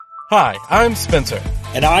Hi, I'm Spencer.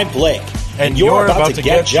 And I'm Blake. And you're about to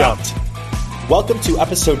get jumped. Welcome to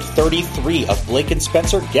episode 33 of Blake and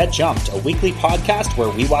Spencer Get Jumped, a weekly podcast where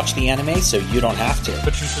we watch the anime so you don't have to.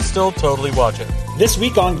 But you should still totally watch it. This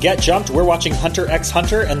week on Get Jumped, we're watching Hunter x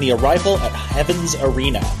Hunter and the Arrival at Heaven's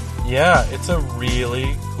Arena. Yeah, it's a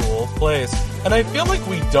really cool place. And I feel like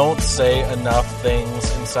we don't say enough things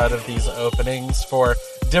inside of these openings for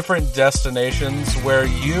different destinations where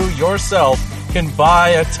you yourself can buy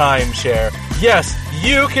a timeshare. Yes,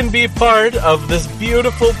 you can be part of this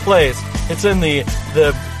beautiful place. It's in the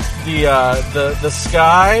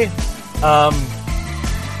sky,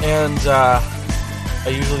 and I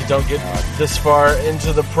usually don't get this far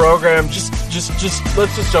into the program. Just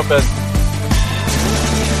let's just jump in.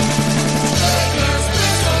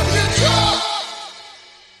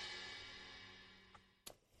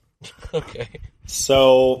 Okay.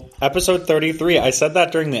 So, episode 33, I said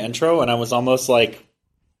that during the intro, and I was almost like,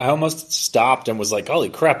 I almost stopped and was like, holy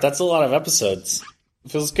crap, that's a lot of episodes.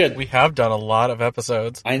 It feels good. We have done a lot of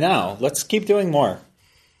episodes. I know. Let's keep doing more.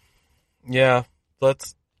 Yeah,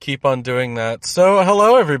 let's keep on doing that. So,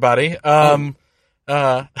 hello, everybody.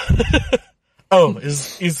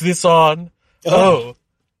 Is this on?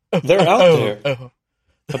 They're out there.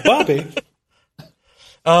 Bobby.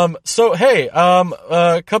 So hey,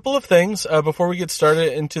 a couple of things before we get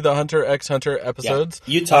started into the Hunter x Hunter episodes.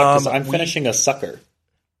 Yeah. You talk, because I'm finishing a sucker.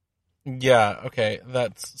 Yeah, okay,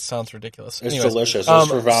 that sounds ridiculous. It's delicious. It's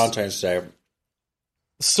for Valentine's Day.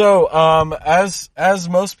 So, as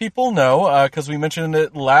most people know, because we mentioned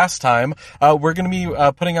it last time, we're going to be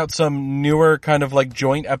putting out some newer kind of like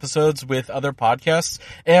joint episodes with other podcasts.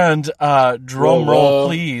 And drum roll,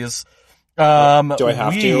 please. Do I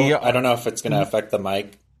have to? I don't know if it's going to affect the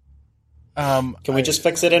mic. Can we just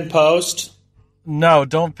fix it in post? No,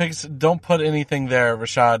 don't put anything there,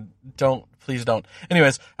 Rashad. Please don't.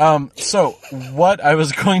 Anyways, so what I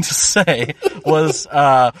was going to say was,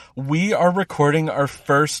 we are recording our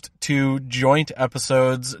first 2 joint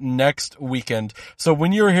episodes next weekend. So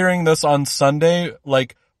when you're hearing this on Sunday,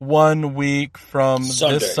 like 1 week from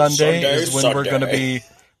this Sunday is when we're going to be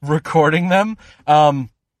recording them.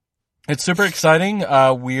 It's super exciting.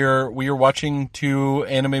 We are watching 2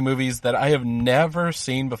 anime movies that I have never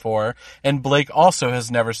seen before, and Blake also has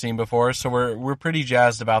never seen before. So we're pretty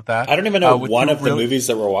jazzed about that. I don't even know one of the movies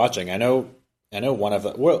that we're watching. I know one of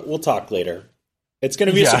them. We'll talk later. It's going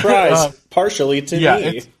to be a surprise, partially to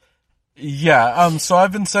me. So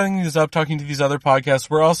I've been setting these up, talking to these other podcasts.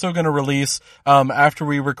 We're also going to release, after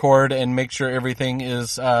we record and make sure everything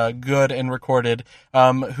is good and recorded,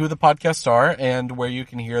 who the podcasts are and where you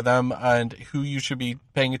can hear them and who you should be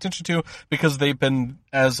paying attention to, because they've been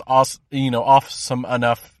awesome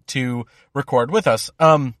enough to record with us.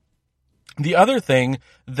 The other thing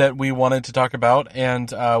that we wanted to talk about,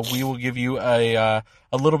 and we will give you a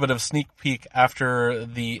little bit of sneak peek after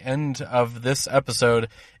the end of this episode,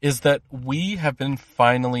 is that we have been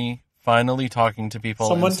finally talking to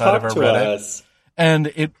people inside of our Reddit. Us. And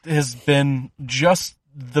it has been just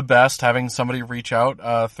the best having somebody reach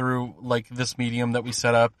out through like this medium that we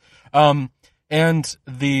set up. And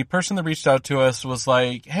the person that reached out to us was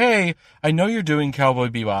like, hey, I know you're doing Cowboy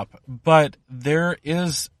Bebop, but there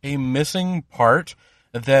is a missing part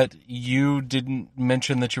that you didn't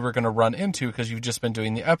mention that you were going to run into because you've just been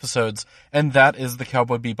doing the episodes, and that is the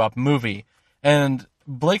Cowboy Bebop movie. And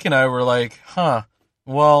Blake and I were like,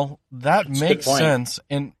 well, that makes sense.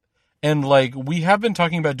 And like, we have been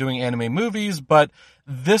talking about doing anime movies, but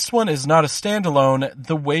this one is not a standalone.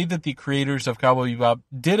 The way that the creators of Cowboy Bebop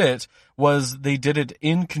did it was they did it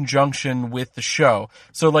in conjunction with the show.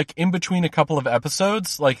 So like in between a couple of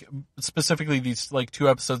episodes, like specifically these like 2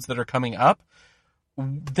 episodes that are coming up,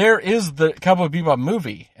 there is the Cowboy Bebop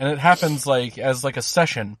movie, and it happens like as like a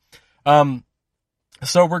session.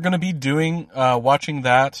 So we're going to be watching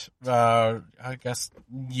that. I guess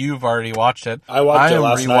you've already watched it. I watched it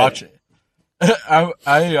last night.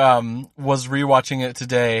 I was rewatching it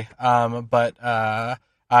today, but I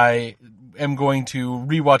am going to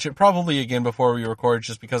rewatch it probably again before we record,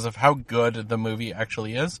 just because of how good the movie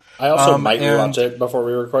actually is. I also might rewatch it before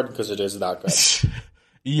we record because it is that good.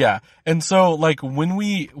 Yeah, and so like when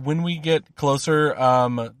we get closer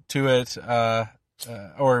to it,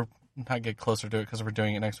 or not get closer to it because we're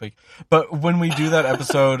doing it next week, but when we do that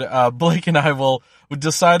episode, Blake and I will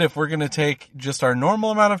decide if we're going to take just our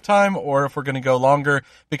normal amount of time or if we're going to go longer,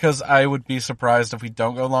 because I would be surprised if we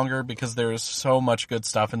don't go longer because there is so much good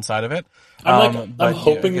stuff inside of it. I'm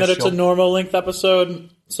hoping that it's a normal length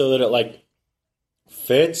episode so that it like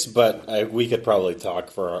fits, but we could probably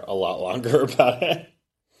talk for a lot longer about it.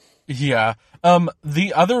 Yeah.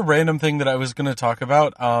 The other random thing that I was going to talk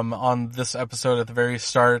about, on this episode at the very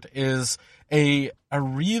start is a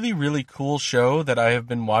really, really cool show that I have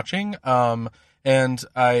been watching. And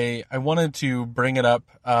I wanted to bring it up,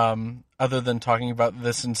 other than talking about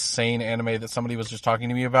this insane anime that somebody was just talking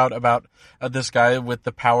to me about this guy with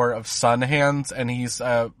the power of sun hands, and he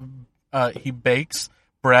bakes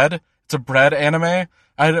bread. It's a bread anime.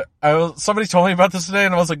 Somebody told me about this today,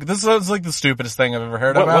 and I was like, "This sounds like the stupidest thing I've ever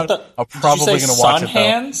heard about." I'm probably going to watch it, though.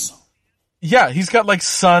 Hands? Yeah, he's got like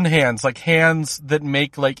sun hands, like hands that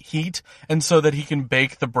make like heat, and so that he can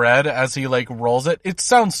bake the bread as he like rolls it. It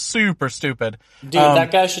sounds super stupid. Dude,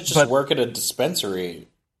 that guy should just work at a dispensary.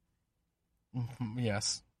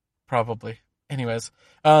 Yes, probably. Anyways,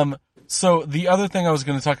 so the other thing I was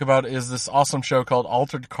going to talk about is this awesome show called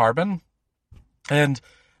Altered Carbon, and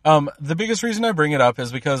the biggest reason I bring it up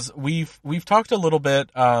is because we've talked a little bit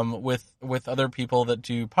with other people that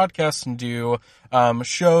do podcasts and do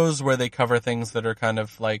shows where they cover things that are kind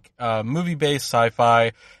of like movie based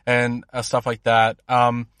sci-fi and stuff like that.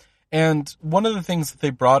 And one of the things that they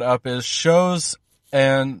brought up is shows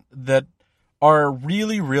and that are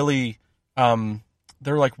really, really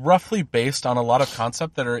they're like roughly based on a lot of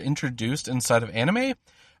concept that are introduced inside of anime.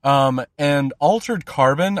 And Altered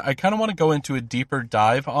Carbon, I kind of want to go into a deeper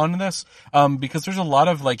dive on this, because there's a lot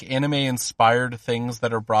of like anime inspired things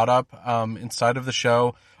that are brought up, inside of the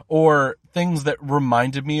show, or things that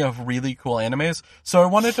reminded me of really cool animes. So I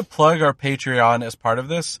wanted to plug our Patreon as part of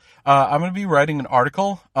this. I'm going to be writing an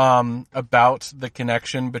article, about the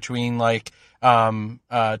connection between like,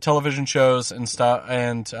 television shows and stuff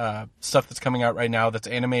that's coming out right now that's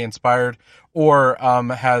anime inspired, or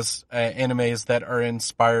has animes that are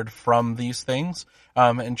inspired from these things,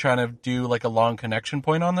 and trying to do like a long connection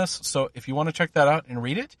point on this. So if you want to check that out and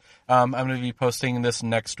read it, I'm going to be posting this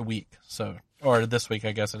next week. Or this week,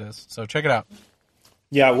 I guess it is. So check it out.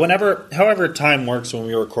 Yeah, however time works when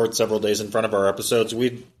we record several days in front of our episodes,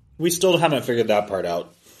 we still haven't figured that part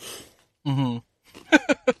out. Mm-hmm.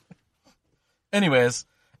 Anyways,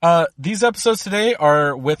 these episodes today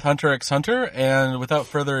are with Hunter x Hunter, and without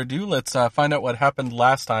further ado, let's find out what happened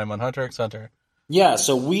last time on Hunter x Hunter. Yeah,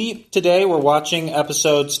 so we're watching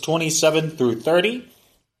episodes 27 through 30.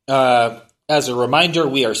 As a reminder,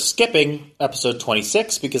 we are skipping episode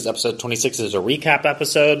 26 because episode 26 is a recap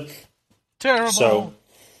episode. Terrible. So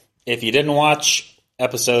if you didn't watch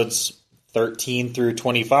episodes 13 through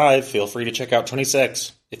 25, feel free to check out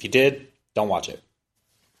 26. If you did, don't watch it.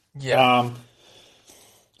 Yeah.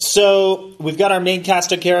 So we've got our main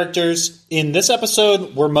cast of characters. In this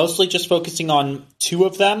episode, we're mostly just focusing on two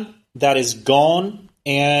of them. That is Gon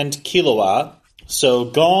and Killua. So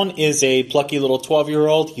Gon is a plucky little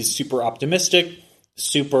 12-year-old. He's super optimistic,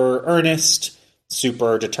 super earnest,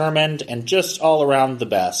 super determined, and just all around the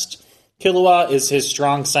best. Killua is his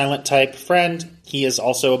strong, silent type friend. He is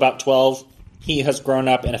also about 12. He has grown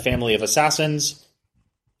up in a family of assassins.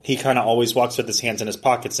 He kind of always walks with his hands in his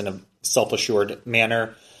pockets in a self-assured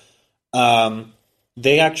manner.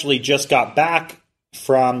 They actually just got back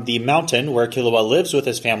from the mountain where Killua lives with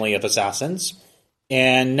his family of assassins.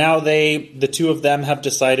 And now the two of them have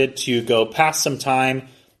decided to go pass some time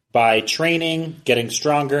by training, getting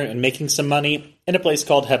stronger, and making some money in a place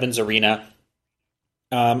called Heaven's Arena.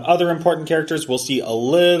 Other important characters, we'll see a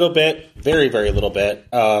little bit, very, very little bit,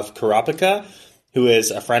 of Kurapika, who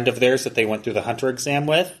is a friend of theirs that they went through the Hunter exam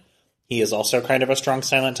with. He is also kind of a strong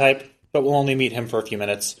silent type, but we'll only meet him for a few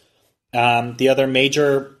minutes. The other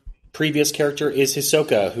major previous character is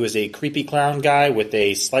Hisoka, who is a creepy clown guy with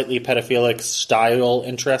a slightly pedophilic style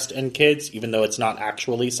interest in kids, even though it's not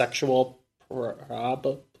actually sexual,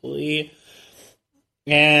 probably.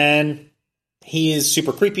 And he is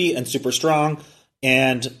super creepy and super strong.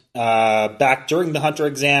 And back during the Hunter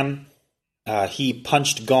exam, he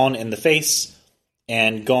punched Gon in the face,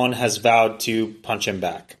 and Gon has vowed to punch him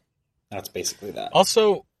back. That's basically that.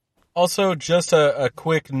 Also, just a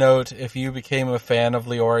quick note, if you became a fan of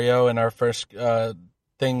Leorio in our first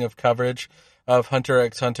thing of coverage of Hunter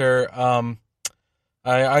x Hunter,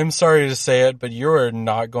 I'm sorry to say it, but you're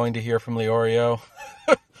not going to hear from Leorio.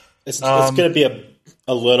 It's going to be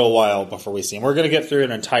a little while before we see him. We're going to get through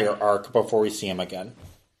an entire arc before we see him again.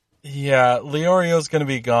 Yeah, Leorio's going to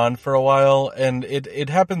be gone for a while, and it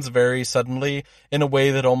happens very suddenly in a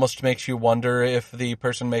way that almost makes you wonder if the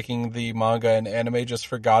person making the manga and anime just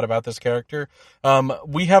forgot about this character.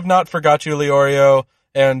 We have not forgot you, Leorio,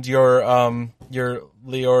 and your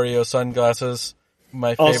Leorio sunglasses.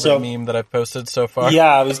 My favorite meme that I've posted so far.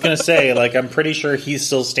 Yeah, I was going to say, I'm pretty sure he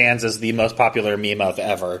still stands as the most popular meme of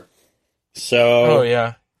ever. So, oh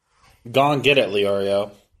yeah, go and get it,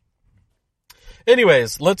 Leorio.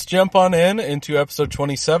 Anyways, let's jump on into episode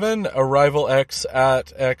 27, Arrival X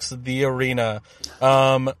at X the Arena.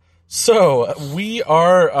 So we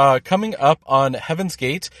are coming up on Heaven's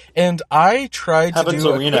Gate, and I tried to do Heaven's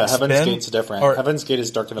Arena. a quick Heaven's spin, Gate's different. or- Heaven's Gate is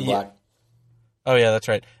Darker Than Black. Oh yeah, that's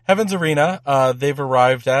right. Heaven's Arena, they've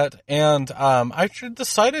arrived at, and I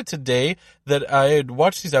decided today that I had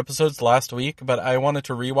watched these episodes last week, but I wanted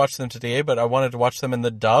to rewatch them today, but I wanted to watch them in the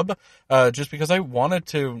dub, just because I wanted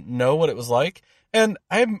to know what it was like. And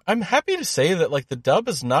I'm happy to say that like the dub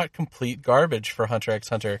is not complete garbage for Hunter x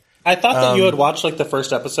Hunter. I thought that you had watched like the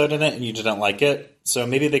first episode in it and you didn't like it, so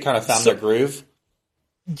maybe they kind of found their groove.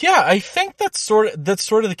 Yeah, I think that's sort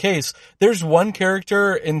of the case. There's one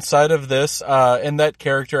character inside of this, and that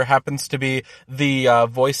character happens to be the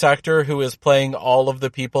voice actor who is playing all of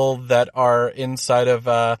the people that are inside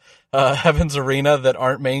of Heaven's Arena that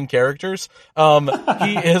aren't main characters.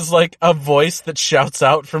 He is like a voice that shouts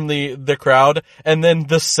out from the crowd, and then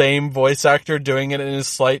the same voice actor doing it in his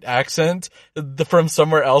slight accent from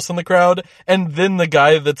somewhere else in the crowd, and then the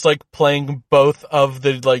guy that's like playing both of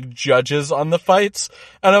the like judges on the fights.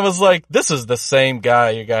 And I was like, this is the same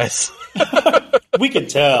guy, you guys. We could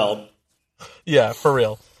tell. Yeah, for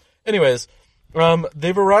real. Anyways,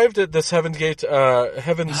 they've arrived at this Heaven's Gate,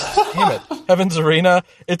 Heaven's Arena.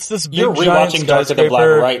 It's this big You're giant rewatching Darker Than skyscraper.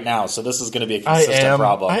 Black right now, so this is going to be a consistent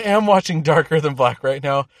problem. I am watching Darker Than Black right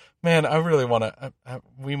now. Man, I really want to.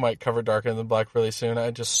 We might cover Darker Than Black really soon.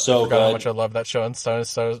 I forgot how much I love that show and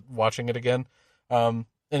started watching it again.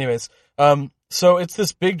 Anyways, so it's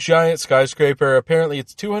this big giant skyscraper. Apparently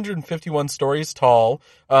it's 251 stories tall.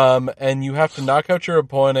 And you have to knock out your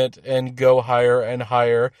opponent and go higher and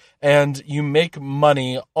higher. And you make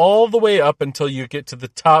money all the way up until you get to the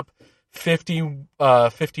top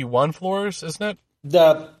 51 floors, isn't it?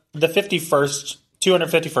 The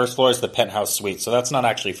 251st floor is the penthouse suite, so that's not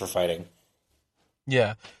actually for fighting.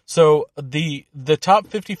 Yeah. So the top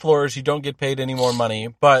 50 floors, you don't get paid any more money,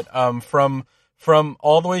 but from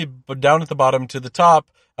all the way down at the bottom to the top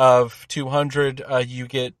of 200, you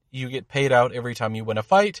get paid out every time you win a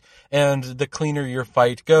fight, and the cleaner your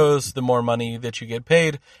fight goes, the more money that you get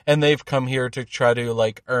paid, and they've come here to try to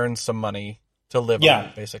like earn some money to live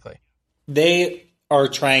on, basically. They are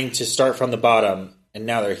trying to start from the bottom, and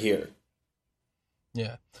now they're here.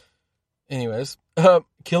 Yeah. Anyways,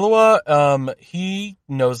 Killua, he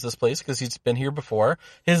knows this place because he's been here before.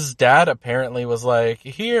 His dad apparently was like,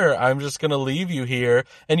 here, I'm just going to leave you here.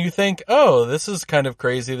 And you think, oh, this is kind of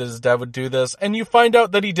crazy that his dad would do this. And you find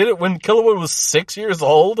out that he did it when Killua was 6 years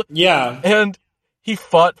old. Yeah. And he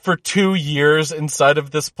fought for 2 years inside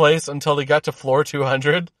of this place until he got to floor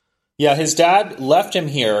 200. Yeah, his dad left him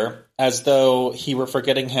here as though he were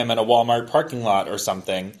forgetting him in a Walmart parking lot or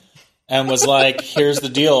something. And was like, here's the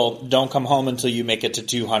deal, don't come home until you make it to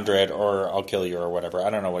 200 or I'll kill you or whatever. I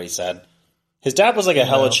don't know what he said. His dad was like a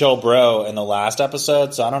hella chill bro in the last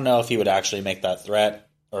episode, so I don't know if he would actually make that threat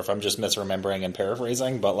or if I'm just misremembering and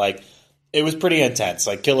paraphrasing, but like, it was pretty intense.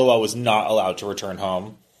 Like, Killua was not allowed to return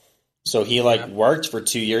home. So he like worked for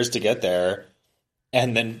 2 years to get there,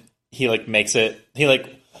 and then he like makes it, he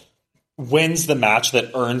like wins the match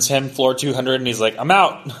that earns him floor 200, and he's like, I'm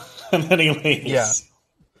out. And then he leaves. Yeah.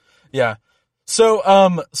 Yeah. So,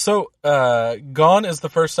 Gon is the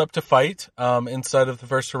first up to fight, inside of the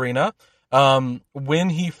first arena. When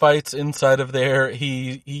he fights inside of there,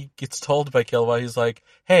 he gets told by Killua, he's like,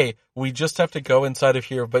 hey, we just have to go inside of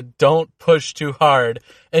here, but don't push too hard.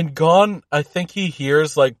 And Gon, I think he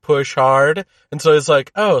hears like push hard. And so he's like,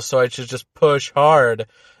 oh, so I should just push hard.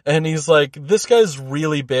 And he's like, this guy's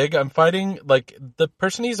really big. I'm fighting, like, the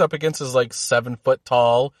person he's up against is like 7 foot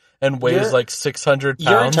tall and weighs like 600 pounds.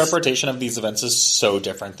 Your interpretation of these events is so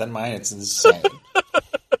different than mine. It's insane.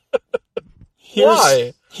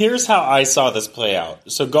 Why? Here's how I saw this play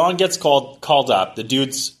out. So Gon gets called up. The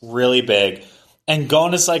dude's really big. And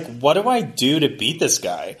Gon is like, what do I do to beat this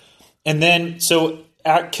guy? And then, so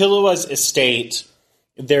at Killua's estate,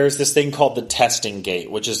 there's this thing called the testing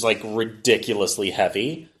gate, which is like ridiculously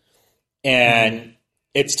heavy. And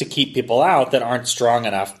it's to keep people out that aren't strong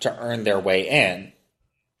enough to earn their way in.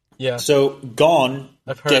 Yeah. So Gon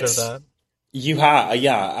I've heard of that. You have,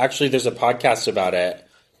 yeah. Actually, there's a podcast about it.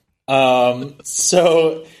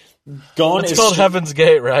 So Gon it's called Heaven's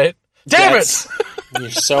Gate, right? Damn it!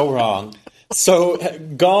 You're so wrong. So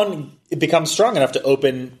Gon becomes strong enough to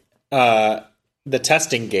open the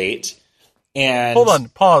testing gate. And hold on,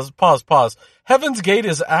 pause. Heaven's Gate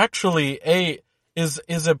is actually a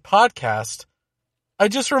podcast. I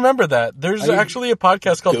just remember that. There's actually a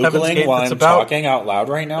podcast called Heaven's Gate that's about talking out loud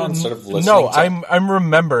right now instead of listening. No, I'm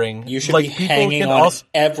remembering. You should be hanging on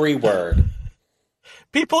every word.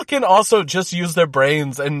 people can also just use their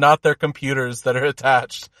brains and not their computers that are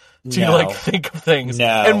attached to No. like think of things. No.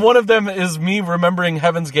 And one of them is me remembering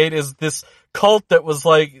Heaven's Gate is this cult that was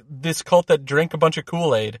like this cult that drank a bunch of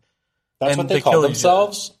Kool-Aid. That's and what they kill call each other.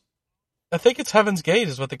 themselves? I think it's Heaven's Gate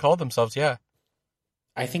is what they call themselves. Yeah.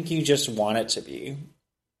 I think you just want it to be.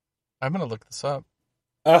 I'm going to look this up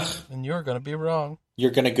Ugh, and you're going to be wrong.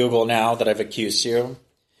 you're going to Google now that I've accused you.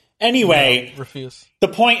 Anyway, No, refuse. the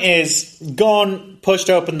point is, Gon pushed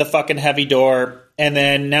open the fucking heavy door, and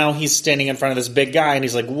then now he's standing in front of this big guy, and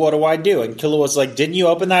he's like, what do I do? And Killua's like, didn't you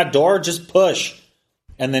open that door? Just push.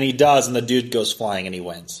 And then he does, and the dude goes flying, and he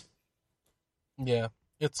wins. Yeah.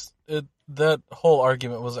 That whole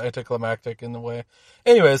argument was anticlimactic in a way.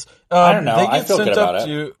 Anyways, I don't know. They I get feel sent good up about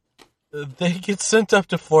to they get sent up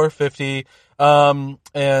to floor 50. And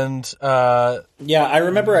Yeah, I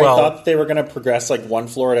remember Well- I thought they were going to progress like one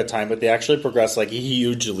floor at a time, but they actually progress like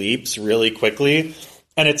huge leaps really quickly.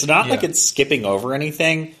 And it's not like Yeah. it's skipping over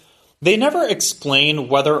anything. They never explain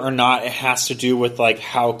whether or not it has to do with like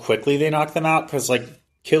how quickly they knock them out, because like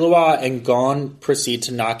Killua and Gon proceed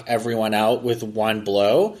to knock everyone out with one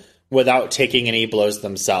blow without taking any blows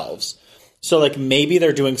themselves. So like maybe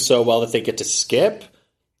they're doing so well that they get to skip.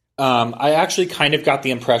 I actually kind of got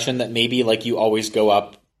the impression that maybe like you always go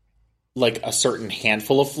up like a certain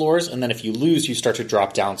handful of floors, and then if you lose, you start to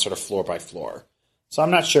drop down sort of floor by floor. So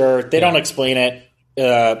I'm not sure. They don't explain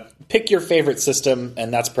it. Pick your favorite system,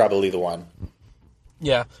 and that's probably the one.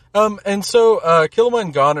 yeah. And so Killua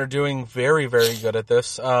and Gon are doing very, very good at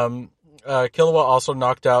this. Killua also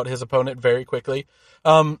knocked out his opponent very quickly.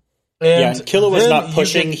 And Killua's then not you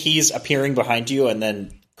pushing. get- He's appearing behind you and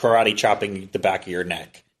then karate chopping the back of your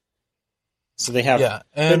neck. So they have Yeah,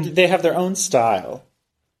 and- they have their own style.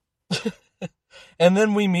 And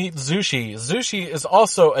then we meet Zushi. Zushi is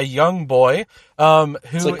also a young boy who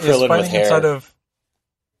is like Krillin with fighting hair. inside of.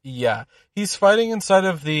 Yeah, he's fighting inside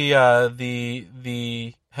of the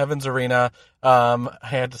Heaven's Arena. I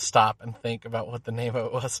had to stop and think about what the name of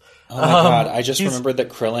it was. Oh my god! I just he's- remembered that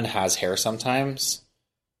Krillin has hair sometimes.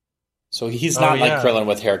 So he's Oh, not like yeah. Krillin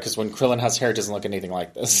with hair, because when Krillin has hair, it doesn't look anything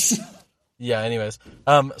like this. Yeah. Anyways,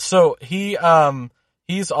 so he's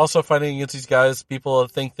also fighting against these guys. People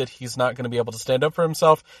think that he's not going to be able to stand up for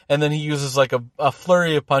himself, and then he uses like a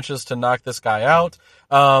flurry of punches to knock this guy out.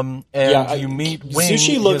 And you meet Wing,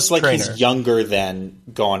 Sushi looks his like trainer. he's younger than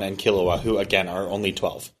Gon and Killua, who again are only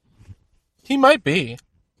 12. He might be.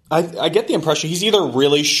 I get the impression he's either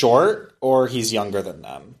really short or he's younger than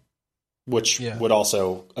them, which Yeah. would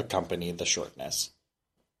also accompany the shortness.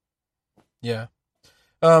 Yeah.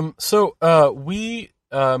 So we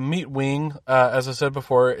meet Wing, as I said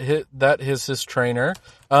before, that is his trainer.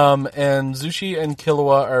 And Zushi and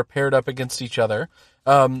Killua are paired up against each other.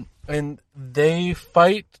 And they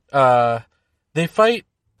fight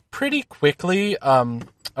pretty quickly,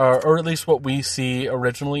 or at least what we see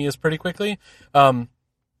originally is pretty quickly.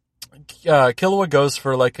 Killua goes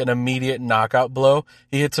for like an immediate knockout blow.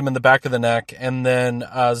 He hits him in the back of the neck, and then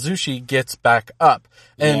Zushi gets back up.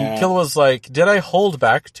 And Yeah. Killua's like, "Did I hold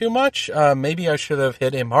back too much? Maybe I should have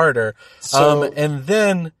hit him harder." So- And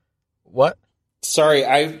then what? Sorry,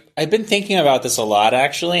 I've been thinking about this a lot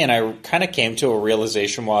actually, and I kind of came to a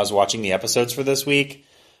realization while I was watching the episodes for this week,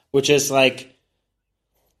 which is like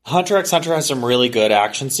Hunter x Hunter has some really good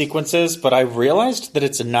action sequences, but I realized that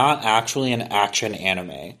it's not actually an action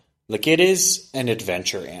anime. Like it is an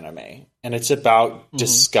adventure anime, and it's about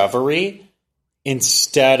discovery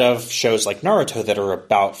instead of shows like Naruto that are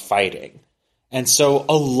about fighting. And so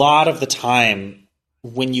a lot of the time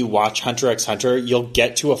when you watch Hunter x Hunter, you'll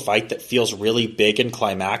get to a fight that feels really big and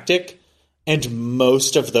climactic, and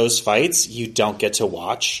most of those fights you don't get to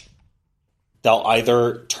watch. They'll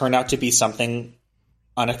either turn out to be something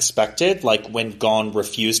unexpected, like when Gon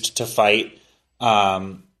refused to fight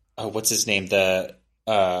what's his name? The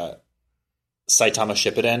Saitama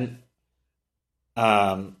Shippuden.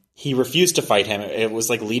 He refused to fight him. It was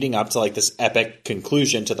like leading up to like this epic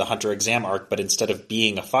conclusion to the Hunter exam arc, but instead of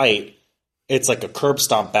being a fight, it's like a curb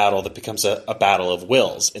stomp battle that becomes a battle of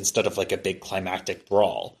wills instead of like a big climactic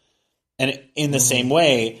brawl. And in the same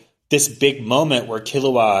way, this big moment where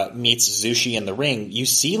Killua meets Zushi in the ring, you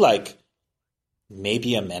see like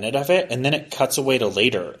maybe a minute of it, and then it cuts away to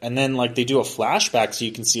later. And then like they do a flashback so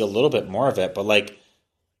you can see a little bit more of it. But like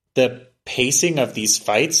the pacing of these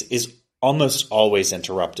fights is almost always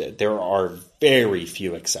interrupted. There are very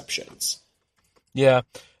few exceptions. Yeah.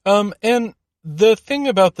 And the thing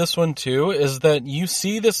about this one too is that you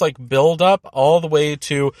see this like build up all the way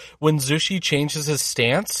to when Zushi changes his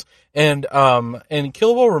stance And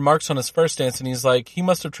Killua remarks on his first dance, and he's like, he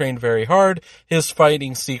must have trained very hard. His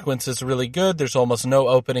fighting sequence is really good. There's almost no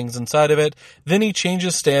openings inside of it. Then he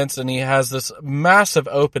changes stance, and he has this massive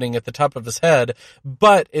opening at the top of his head,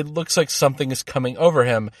 but it looks like something is coming over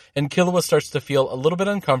him. And Killua starts to feel a little bit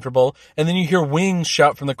uncomfortable, and then you hear Wing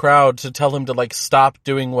shout from the crowd to tell him to, like, stop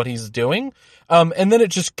doing what he's doing. And then it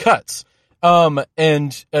just cuts.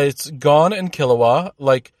 And it's Gon and Killua,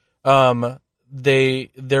 like,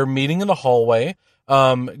 they're meeting in the hallway.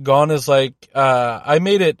 Gon is like, I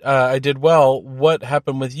made it, I did well. What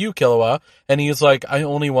happened with you, Killua? And he's like, I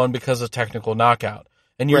only won because of technical knockout.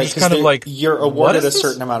 And you're just kind of like, you're awarded a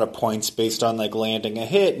certain amount of points based on like landing a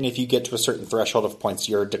hit, and if you get to a certain threshold of points,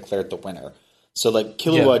 you're declared the winner. So like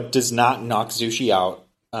Killua does not knock Zushi out.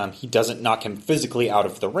 He doesn't knock him physically out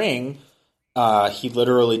of the ring. He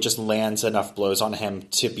literally just lands enough blows on him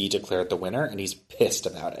to be declared the winner, and he's pissed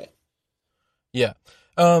about it. Yeah.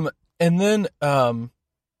 And then, so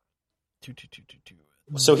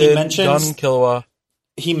he mentions Gon and Killua.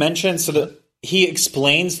 He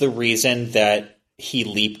explains the reason that he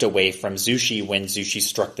leaped away from Zushi when Zushi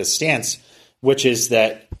struck this stance, which is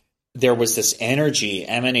that there was this energy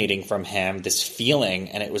emanating from him, this feeling,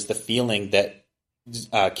 and it was the feeling that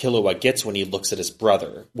Killua gets when he looks at his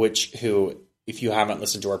brother, who, if you haven't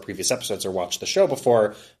listened to our previous episodes or watched the show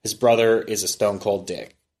before, his brother is a stone cold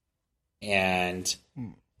dick. And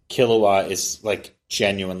Killua is like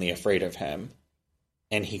genuinely afraid of him.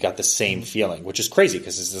 And he got the same feeling, which is crazy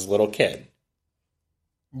because he's this little kid.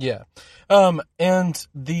 Yeah. And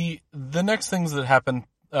the next things that happen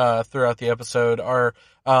throughout the episode are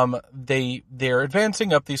they're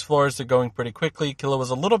advancing up these floors. They're going pretty quickly. Killua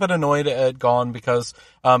was a little bit annoyed at Gon because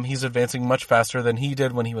he's advancing much faster than he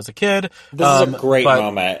did when he was a kid. This is a great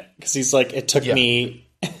moment because he's like, it took me.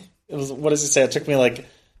 What does he say? It took me like.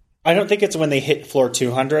 I don't think it's when they hit floor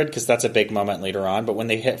 200 because that's a big moment later on. But when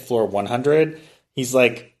they hit floor 100, he's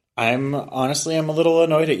like, I'm a little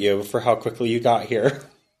annoyed at you for how quickly you got here.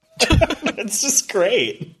 It's just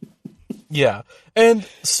great. Yeah. And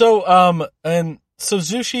so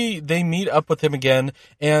Zushi, they meet up with him again,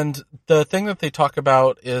 and the thing that they talk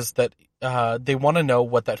about is that they want to know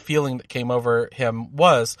what that feeling that came over him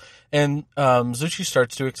was. And Zushi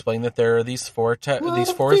starts to explain that there are these four things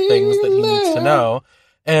that he needs to know,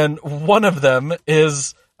 and one of them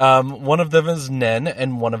is Nen,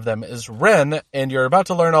 and one of them is Ren, and you're about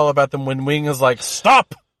to learn all about them when Wing is like,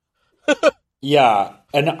 stop! Yeah,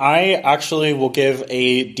 and I actually will give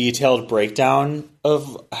a detailed breakdown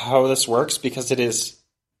of how this works because it is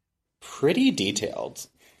pretty detailed.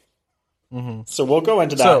 Mm-hmm. So we'll go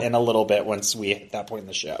into that in a little bit once we hit that point in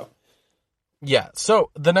the show. Yeah,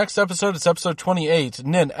 so the next episode is episode 28,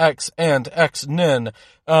 Nin X and X Nin.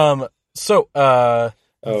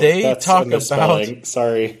 They talk about...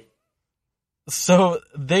 Sorry. So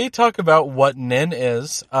they talk about what Nin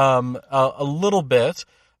is a little bit.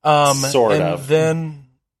 Sort of. Then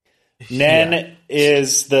Nen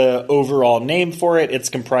is the overall name for it. It's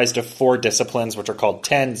comprised of 4 disciplines, which are called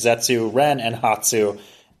Ten, Zetsu, Ren, and Hatsu.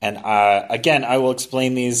 And again, I will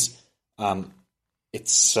explain these.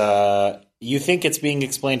 It's you think it's being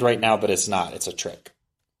explained right now, but it's not. It's a trick.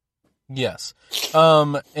 Yes.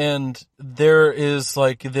 And there is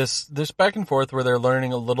like this back and forth where they're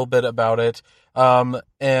learning a little bit about it.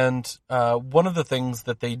 And one of the things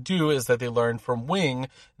that they do is that they learn from Wing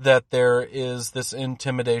that there is this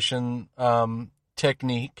intimidation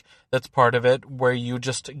technique that's part of it, where you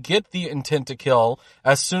just get the intent to kill.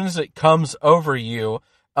 As soon as it comes over you,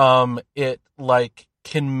 it like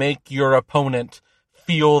can make your opponent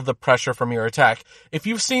feel the pressure from your attack. If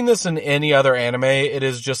you've seen this in any other anime, it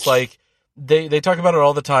is just like they talk about it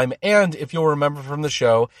all the time. And if you'll remember from the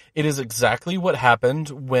show, it is exactly what happened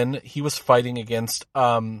when he was fighting against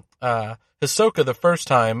Hisoka the first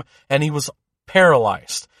time, and he was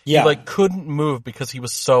paralyzed. Yeah. He like couldn't move because he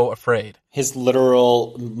was so afraid. His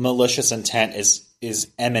literal malicious intent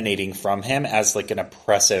is emanating from him as like an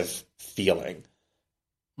oppressive feeling.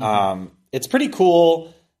 Mm-hmm. It's pretty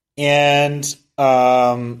cool. And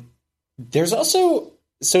there's also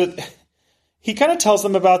he kind of tells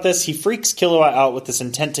them about this. He freaks Killua out with this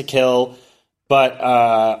intent to kill,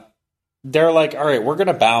 but they're like, all right, we're going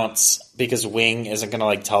to bounce because Wing isn't going to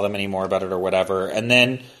like tell them anymore about it or whatever. And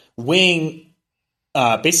then Wing,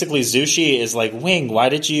 basically Zushi is like, Wing, why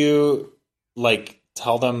did you like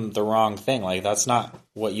tell them the wrong thing? Like, that's not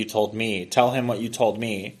what you told me. Tell him what you told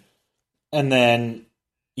me. And then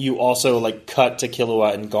you also like cut to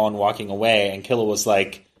Killua and Gon walking away, and Killua was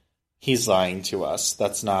like, he's lying to us.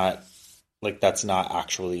 That's not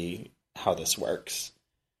actually how this works.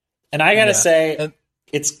 And I gotta say,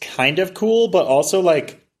 it's kind of cool, but also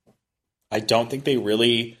like I don't think they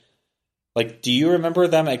really, like, do you remember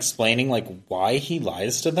them explaining, like, why he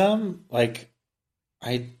lies to them? Like,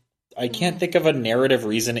 I can't think of a narrative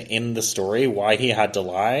reason in the story why he had to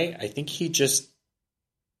lie. I think he just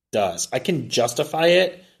does. I can justify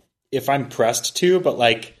it if I'm pressed to, but,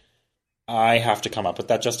 like, I have to come up with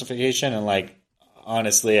that justification, and, like,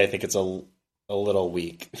 honestly, I think it's a little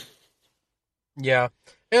weak. Yeah.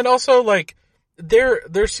 And also, like,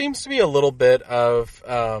 there seems to be a little bit of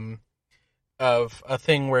a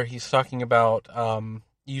thing where he's talking about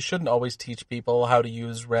you shouldn't always teach people how to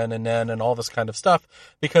use Ren and Nen and all this kind of stuff,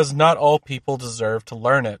 because not all people deserve to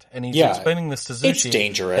learn it. And he's explaining this to Zushi. It's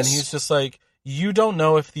dangerous. And he's just like, you don't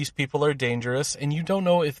know if these people are dangerous, and you don't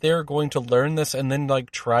know if they're going to learn this and then,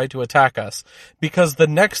 like, try to attack us. Because the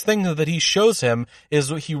next thing that he shows him is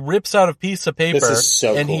he rips out a piece of paper, this is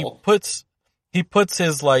so and cool. he puts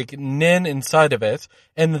his, like, nin inside of it,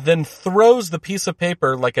 and then throws the piece of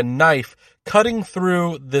paper like a knife, cutting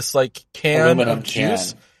through this, like, can of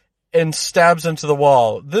juice, and stabs into the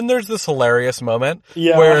wall. Then there's this hilarious moment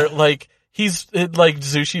where, like,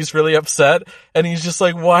 Zushi's really upset, and he's just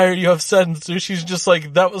like, why are you upset? And Zushi's just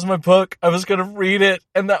like, that was my book. I was gonna read it,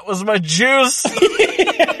 and that was my juice.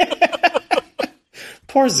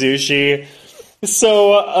 Poor Zushi.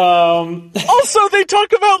 So, also, they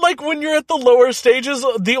talk about, like, when you're at the lower stages,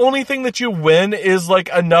 the only thing that you win is, like,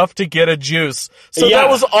 enough to get a juice. So that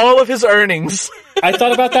was all of his earnings. I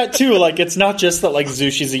thought about that, too. Like, it's not just that, like,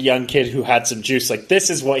 Zushi's a young kid who had some juice. Like, this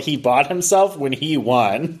is what he bought himself when he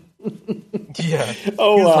won. Yeah.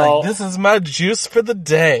 Oh, He's well. like, this is my juice for the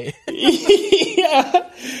day. Yeah.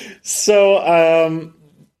 So,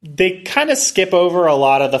 they kind of skip over a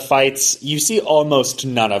lot of the fights. You see almost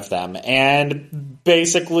none of them. And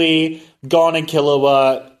basically, Gon and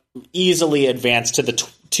Killua easily advance to the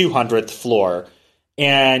 200th floor.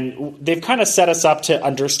 And they've kind of set us up to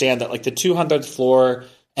understand that, like, the 200th floor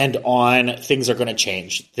and on, things are going to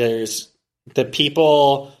change. There's the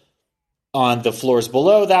people on the floors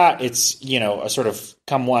below that. It's, you know, a sort of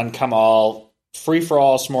come one, come all,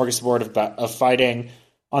 free-for-all smorgasbord of fighting.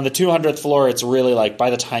 On the 200th floor, it's really like, by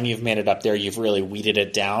the time you've made it up there, you've really weeded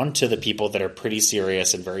it down to the people that are pretty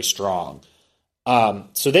serious and very strong.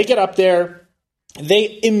 So they get up there,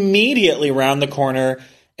 they immediately round the corner,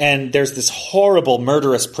 and there's this horrible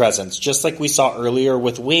murderous presence, just like we saw earlier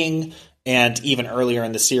with Wing, and even earlier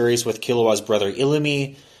in the series with Killua's brother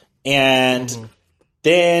Illumi. And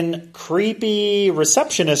then creepy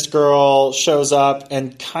receptionist girl shows up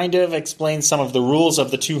and kind of explains some of the rules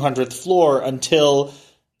of the 200th floor until,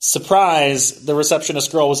 surprise, the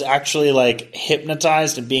receptionist girl was actually, like,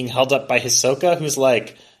 hypnotized and being held up by Hisoka, who's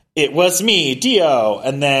like, it was me, Dio,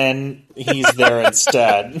 and then he's there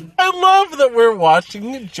instead. I love that we're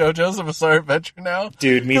watching JoJo's Bizarre Adventure now.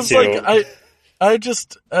 Dude, me too. Like, I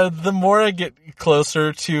just, the more I get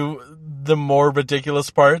closer to the more ridiculous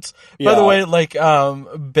parts. By the way, like,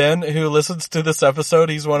 Ben, who listens to this episode,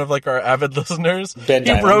 he's one of, like, our avid listeners. Ben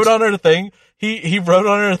He wrote on our thing. He wrote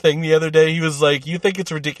on our thing the other day. He was like, you think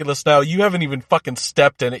it's ridiculous now? You haven't even fucking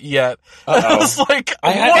stepped in it yet. I was like,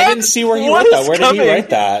 I didn't see where he wrote that. Where did he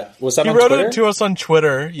write that? Was that on Twitter? He wrote it to us on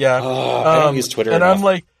Twitter, yeah. I don't use Twitter and enough. I'm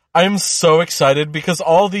like, I'm so excited because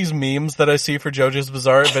all these memes that I see for JoJo's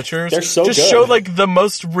Bizarre Adventures They're so just good. show, like, the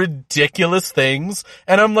most ridiculous things.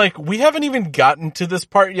 And I'm like, we haven't even gotten to this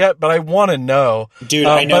part yet, but I want to know. Dude,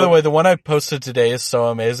 I know. By the way, the one I posted today is so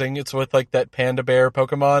amazing. It's with, like, that panda bear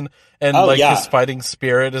Pokemon, and, his fighting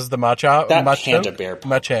spirit is the Machamp. That panda bear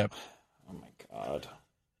Machamp. Oh my god.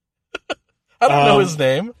 I don't know his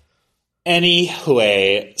name.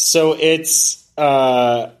 Anyway, so it's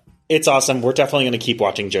awesome. We're definitely going to keep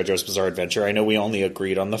watching JoJo's Bizarre Adventure. I know we only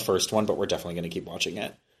agreed on the first one, but we're definitely going to keep watching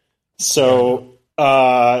it. So,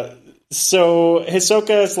 so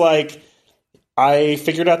Hisoka is like, I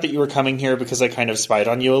figured out that you were coming here because I kind of spied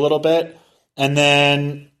on you a little bit. And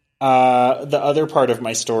then the other part of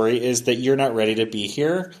my story is that you're not ready to be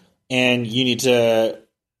here, and you need to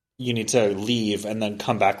leave and then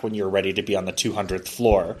come back when you're ready to be on the 200th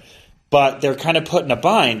floor. But they're kind of put in a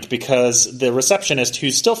bind because the receptionist,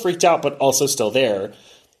 who's still freaked out but also still there,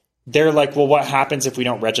 they're like, well, what happens if we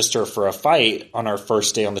don't register for a fight on our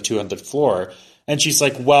first day on the 200th floor? And she's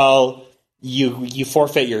like, well, you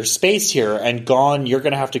forfeit your space here, and Gon, you're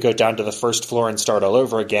going to have to go down to the first floor and start all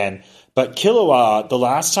over again. But Killua, the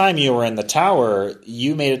last time you were in the tower,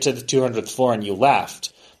 you made it to the 200th floor and you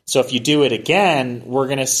left. So if you do it again, we're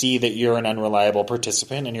going to see that you're an unreliable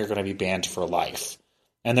participant and you're going to be banned for life.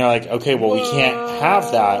 And they're like, okay, well, we can't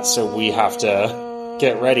have that, so we have to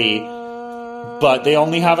get ready. But they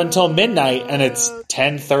only have until midnight, and it's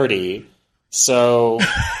 10:30. So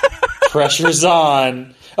Pressure's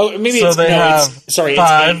on. Oh, maybe So it's they have it's, sorry,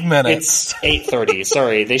 5 minutes. It's 8:30.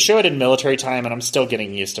 Sorry, they show it in military time, and I'm still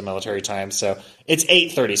getting used to military time. So it's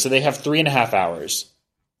 8:30. So they have 3.5 hours.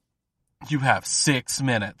 You have 6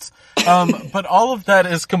 minutes. But all of that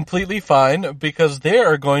is completely fine because they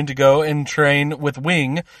are going to go and train with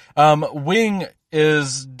Wing. Wing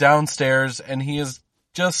is downstairs and he is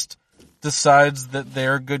just decides that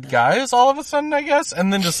they're good guys all of a sudden, I guess,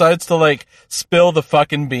 and then decides to like spill the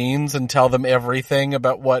fucking beans and tell them everything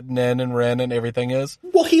about what Nen and Ren and everything is.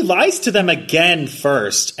 Well, he lies to them again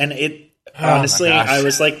first, and honestly, I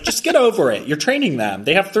was like, just get over it. You're training them.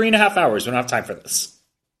 They have 3.5 hours. We don't have time for this.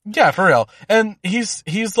 Yeah, for real. And he's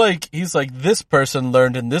like, this person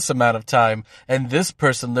learned in this amount of time, and this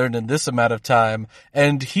person learned in this amount of time,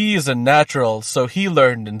 and he is a natural, so he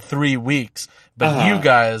learned in 3 weeks. But you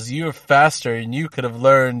guys, you're faster, and you could have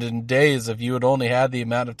learned in days if you had only had the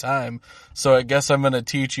amount of time. So I guess I'm gonna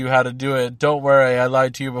teach you how to do it. Don't worry, I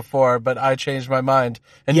lied to you before, but I changed my mind,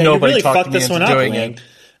 and nobody really talked me into doing it.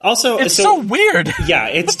 Also, it's so weird. Yeah,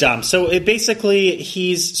 it's dumb. So it basically,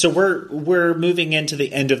 we're moving into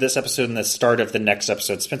the end of this episode and the start of the next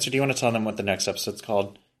episode. Spencer, do you want to tell them what the next episode's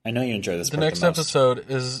called? I know you enjoy this. The next episode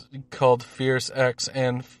is called Fierce X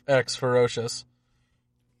and X Ferocious.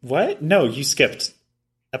 What? No, you skipped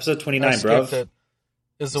episode 29, bro. It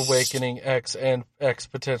is Awakening X and X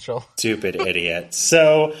Potential. Stupid idiot.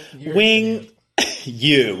 So Wing,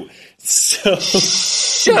 you. So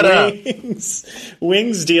shut up.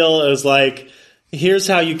 Wing's deal is like, here's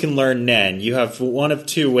how you can learn Nen. You have one of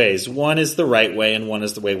two ways. One is the right way, and one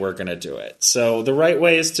is the way we're going to do it. So the right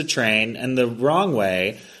way is to train, and the wrong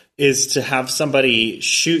way is to have somebody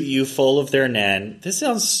shoot you full of their Nen. This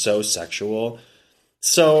sounds so sexual.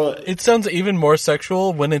 So it sounds even more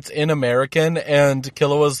sexual when it's in American, and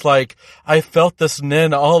Killua's like, I felt this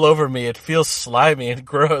Nen all over me. It feels slimy and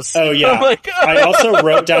gross. Oh, yeah. I also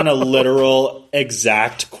wrote down a literal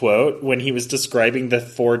exact quote when he was describing the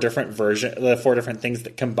four different things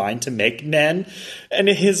that combine to make Nen. And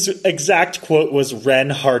his exact quote was, Ren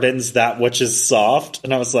hardens that which is soft.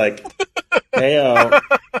 And I was like, heyo.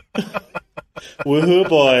 Woohoo,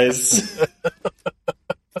 boys.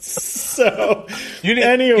 So, you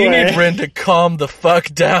need Ren to calm the fuck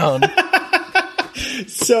down.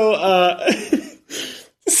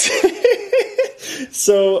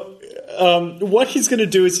 What he's going to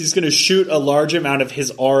do is he's going to shoot a large amount of his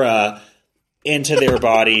aura into their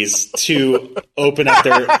bodies to open up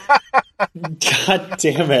their... God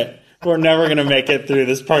damn it. We're never going to make it through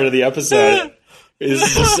this part of the episode.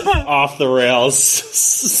 It's just off the rails.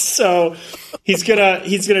 So he's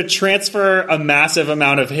gonna transfer a massive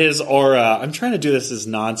amount of his aura. I'm trying to do this as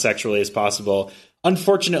non-sexually as possible.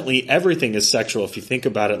 Unfortunately, everything is sexual if you think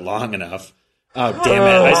about it long enough. Oh, damn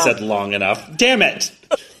it. I said long enough. Damn it.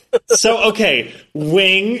 So, okay.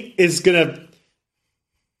 Wing is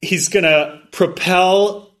he's gonna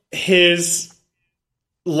propel his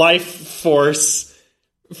life force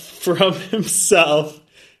from himself.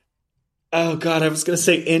 Oh, God, I was going to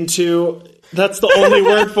say into... That's the only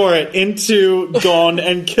word for it. Into Gon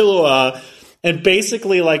and Killua. And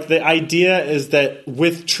basically, like, the idea is that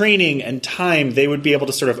with training and time, they would be able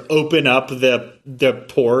to sort of open up the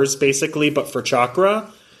pores, basically, but for chakra.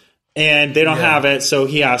 And they don't have it, so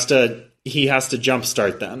he has to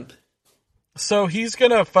jumpstart them. So he's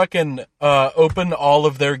gonna fucking open all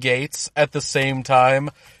of their gates at the same time.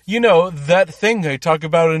 You know, that thing they talk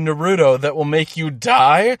about in Naruto that will make you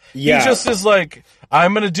die? Yeah. He just is like,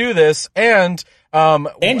 I'm gonna do this, and you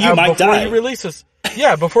might die.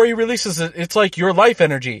 Before he releases it, it's like your life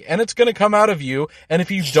energy, and it's gonna come out of you, and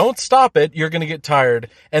if you don't stop it, you're gonna get tired,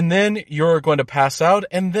 and then you're going to pass out,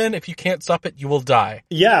 and then if you can't stop it, you will die.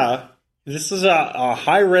 Yeah. This is a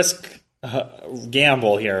high-risk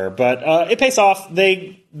gamble here, but it pays off.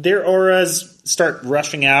 Their auras start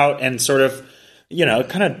rushing out and sort of, you know,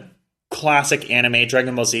 kind of classic anime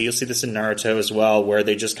Dragon Ball Z. You'll see this in Naruto as well, where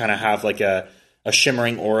they just kind of have like a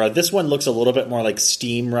shimmering aura. This one looks a little bit more like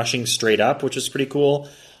steam rushing straight up, which is pretty cool.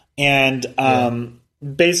 And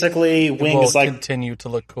basically, Wing is like continue to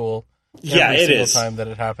look cool. Every single time that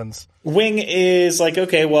it happens. Wing is like,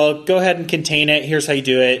 okay, well, go ahead and contain it. Here's how you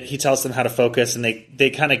do it. He tells them how to focus, and they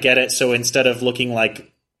kind of get it. So instead of looking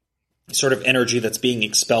like sort of energy that's being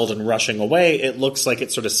expelled and rushing away, it looks like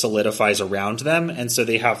it sort of solidifies around them. And so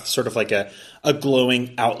they have sort of like a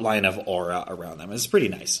glowing outline of aura around them. It's pretty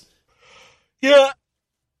nice. Yeah.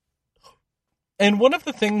 And one of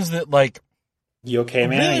the things that, like... You okay,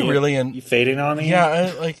 man? You fading on me?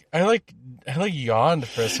 Yeah, I yawned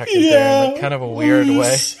for a second there in like kind of a weird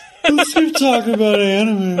way. Let's keep talking about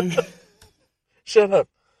anime. Shut up.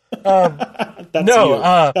 That's No,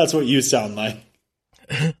 you. That's what you sound like.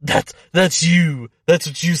 That's you. That's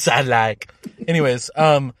what you sound like. Anyways,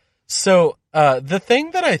 so the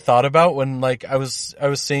thing that I thought about when like I was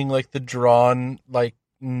seeing like the drawn like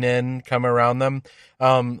Nen come around them,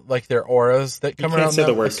 like their auras that come around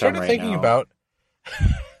them. I started thinking about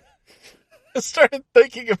I started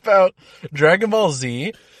thinking about Dragon Ball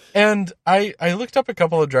Z, and I looked up a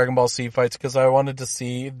couple of Dragon Ball Z fights because I wanted to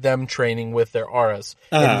see them training with their auras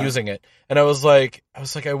and using it. And I was like,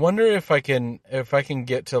 I wonder if I can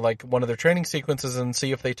get to like one of their training sequences and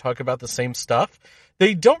see if they talk about the same stuff.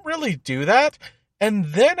 They don't really do that. And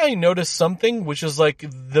then I noticed something which is like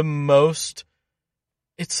the most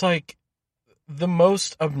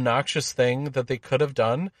obnoxious thing that they could have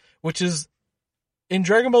done, which is in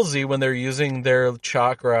Dragon Ball Z when they're using their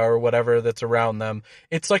chakra or whatever that's around them,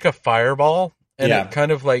 it's like a fireball and it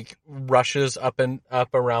kind of like rushes up and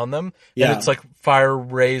up around them. Yeah. And it's like fire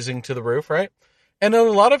raising to the roof, right? And a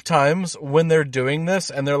lot of times when they're doing this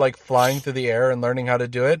and they're like flying through the air and learning how to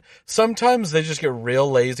do it, sometimes they just get real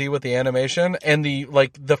lazy with the animation and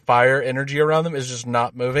the fire energy around them is just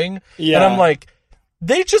not moving. Yeah. And I'm like,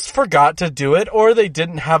 they just forgot to do it, or they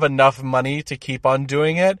didn't have enough money to keep on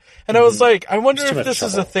doing it. And I was like, I wonder if this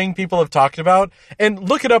is a thing people have talked about. And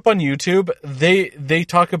look it up on YouTube. They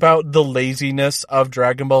talk about the laziness of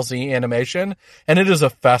Dragon Ball Z animation, and it is a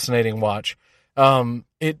fascinating watch.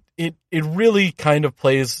 It really kind of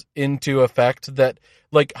plays into effect that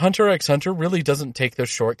like Hunter x Hunter really doesn't take those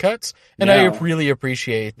shortcuts, and I really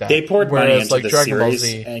appreciate that. They poured money into like the Dragon Ball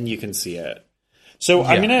Z, and you can see it. So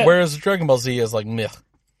yeah, whereas Dragon Ball Z is like meh.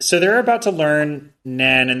 So they're about to learn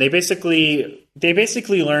Nen, and they basically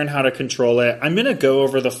learn how to control it. I'm gonna go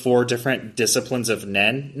over the 4 different disciplines of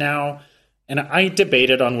Nen now, and I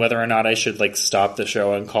debated on whether or not I should like stop the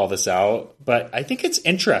show and call this out, but I think it's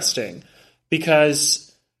interesting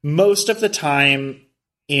because most of the time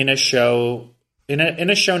in a show. In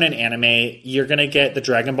a shonen anime, you're going to get the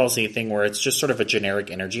Dragon Ball Z thing where it's just sort of a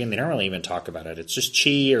generic energy, and they don't really even talk about it. It's just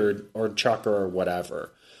chi or chakra or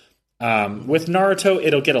whatever. With Naruto,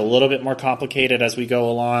 it'll get a little bit more complicated as we go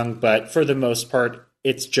along, but for the most part,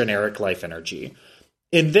 it's generic life energy.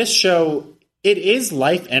 In this show, it is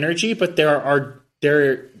life energy, but there are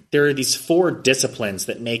these 4 disciplines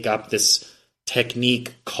that make up this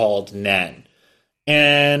technique called Nen.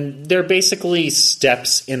 And they're basically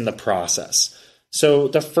steps in the process. So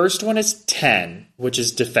the first one is Ten, which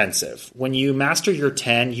is defensive. When you master your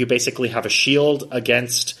Ten, you basically have a shield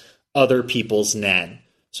against other people's Nen.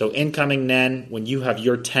 So incoming Nen, when you have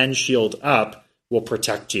your Ten shield up, will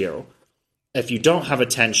protect you. If you don't have a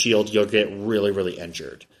Ten shield, you'll get really, really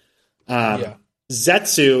injured.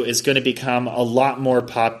 Zetsu is going to become a lot more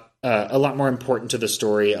important to the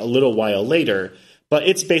story a little while later, but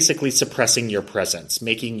it's basically suppressing your presence,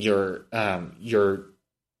 making your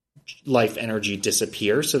life energy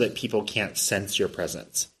disappear so that people can't sense your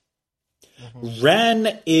presence. Mm-hmm.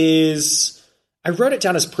 Ren is, I wrote it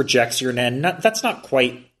down as projects your Nen. That's not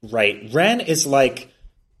quite right. Ren is like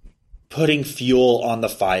putting fuel on the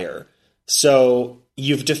fire. So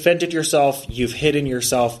you've defended yourself, you've hidden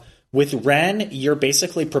yourself. With Ren, you're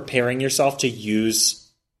basically preparing yourself to use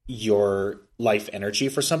your life energy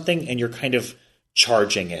for something, and you're kind of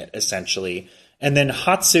charging it, essentially. And then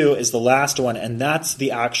Hatsu is the last one, and that's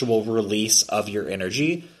the actual release of your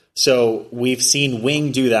energy. So we've seen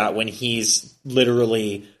Wing do that when he's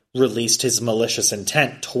literally released his malicious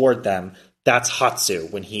intent toward them. That's Hatsu,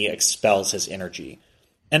 when he expels his energy.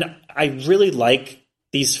 And I really like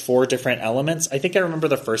these 4 different elements. I think I remember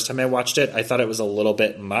the first time I watched it, I thought it was a little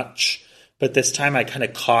bit much. But this time I kind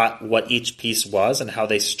of caught what each piece was and how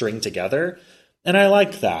they string together. And I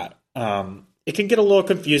like that. It can get a little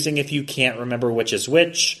confusing if you can't remember which is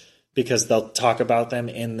which, because they'll talk about them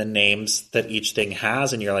in the names that each thing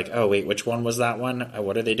has, and you're like, oh, wait, which one was that one?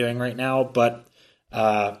 What are they doing right now? But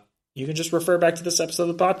you can just refer back to this episode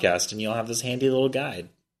of the podcast, and you'll have this handy little guide.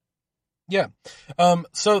 Yeah.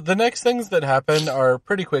 So the next things that happen are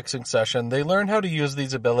pretty quick succession. They learn how to use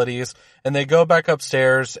these abilities, and they go back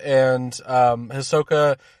upstairs, and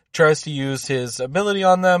Hisoka tries to use his ability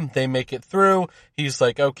on them. They make it through. He's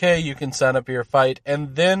like, okay, you can set up your fight.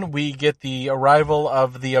 And then we get the arrival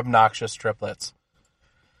of the obnoxious triplets.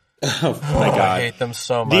 Oh my God. I hate them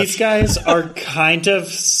so much. These guys are kind of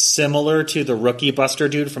similar to the Rookie Buster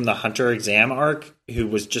dude from the Hunter exam arc, who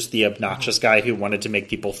was just the obnoxious guy who wanted to make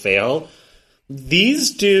people fail.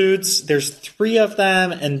 These dudes, there's 3 of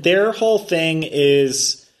them, and their whole thing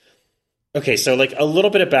is... Okay, so like a little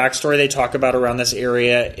bit of backstory they talk about around this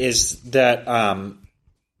area is that a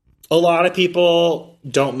lot of people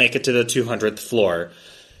don't make it to the 200th floor.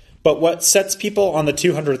 But what sets people on the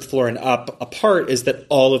 200th floor and up apart is that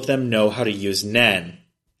all of them know how to use Nen.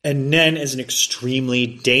 And Nen is an extremely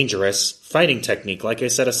dangerous fighting technique. Like I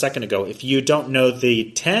said a second ago, if you don't know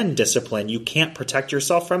the Ten discipline, you can't protect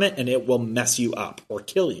yourself from it and it will mess you up or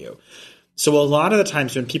kill you. So a lot of the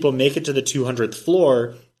times when people make it to the 200th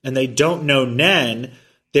floor and they don't know Nen,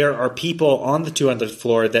 there are people on the 200th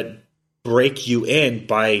floor that break you in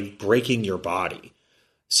by breaking your body.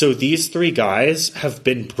 So these three guys have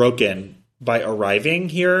been broken by arriving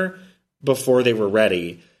here before they were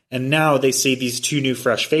ready. And now they see these two new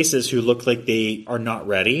fresh faces who look like they are not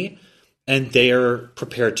ready, and they're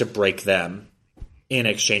prepared to break them in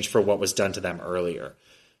exchange for what was done to them earlier.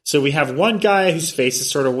 So we have one guy whose face is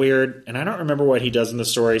sort of weird, and I don't remember what he does in the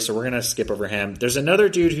story, so we're going to skip over him. There's another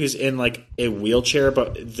dude who's in like a wheelchair,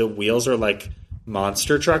 but the wheels are like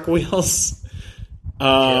monster truck wheels.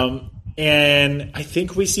 And I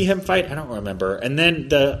think we see him fight. I don't remember. And then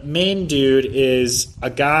the main dude is a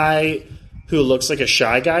guy who looks like a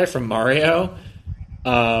Shy Guy from Mario.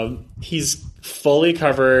 He's fully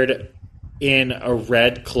covered in a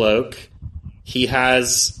red cloak. He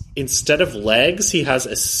has, instead of legs, he has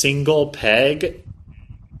a single peg.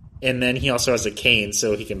 And then he also has a cane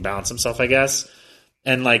so he can balance himself, I guess.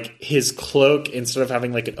 And like his cloak, instead of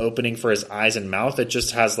having like an opening for his eyes and mouth, it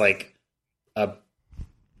just has like a,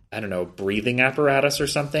 I don't know, breathing apparatus or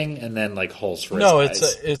something, and then like holes for his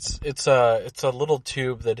eyes. It's a little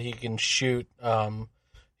tube that he can shoot.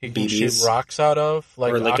 He can shoot rocks out of,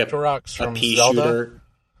 like Octoroks from Zelda. Shooter.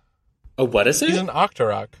 Oh, what is it? He's an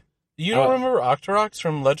Octorok. You don't remember Octoroks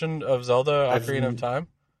from Legend of Zelda: Ocarina of Time?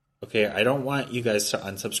 Okay, I don't want you guys to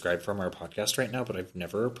unsubscribe from our podcast right now, but I've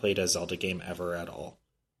never played a Zelda game ever at all.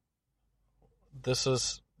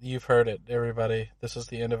 You've heard it, everybody. This is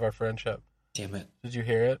the end of our friendship. Damn it. Did you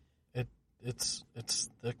hear it? It's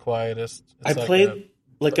the quietest. I played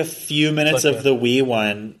like a few minutes of the Wii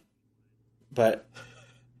one, but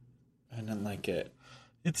I didn't like it.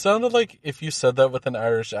 It sounded like if you said that with an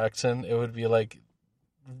Irish accent, it would be like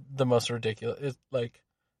the most ridiculous. It's like,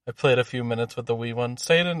 I played a few minutes with the Wii one.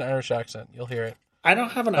 Say it in an Irish accent. You'll hear it. I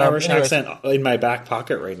don't have an Irish accent in my back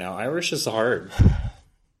pocket right now. Irish is hard.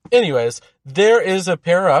 Anyways, there is a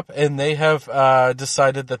pair up, and they have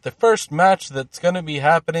decided that the first match that's going to be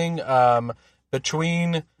happening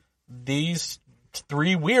between these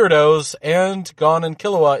three weirdos and Gon and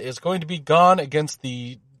Killua is going to be Gon against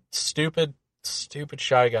the stupid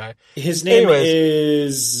Shy Guy. His name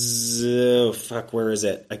is... where is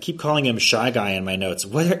it? I keep calling him Shy Guy in my notes.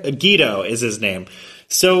 Guido is his name.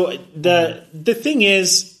 So the thing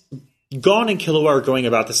is, Gon and Killua are going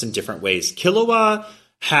about this in different ways. Killua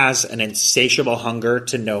has an insatiable hunger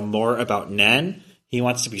to know more about Nen. He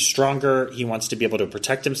wants to be stronger. He wants to be able to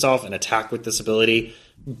protect himself and attack with this ability.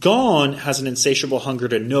 Gon has an insatiable hunger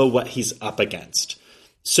to know what he's up against.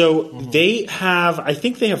 So they have, I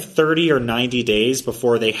think they have 30 or 90 days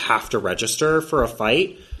before they have to register for a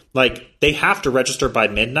fight. Like, they have to register by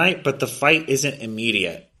midnight, but the fight isn't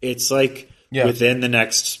immediate. It's like within the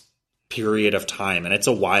next period of time, and it's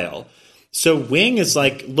a while. So Wing is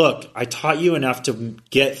like, look, I taught you enough to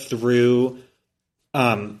get through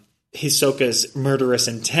Hisoka's murderous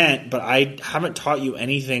intent, but I haven't taught you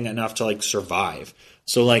anything enough to like survive.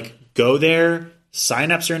 So like, go there,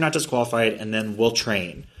 sign up so you're not disqualified, and then we'll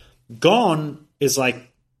train. Gon is like,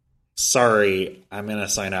 sorry, I'm going to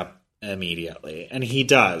sign up immediately. And he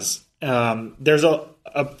does. There's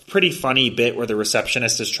a pretty funny bit where the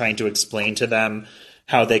receptionist is trying to explain to them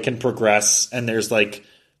how they can progress, and there's like,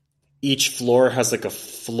 each floor has like a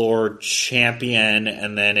floor champion,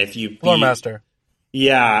 and then if you floor master,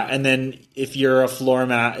 and then if you're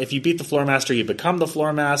if you beat the floor master, you become the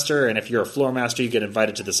floor master, and if you're a floor master, you get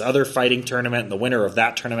invited to this other fighting tournament, and the winner of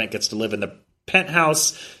that tournament gets to live in the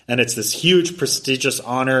penthouse, and it's this huge prestigious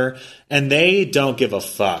honor, and they don't give a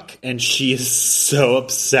fuck, and she is so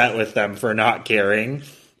upset with them for not caring,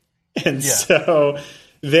 and so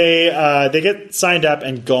they get signed up,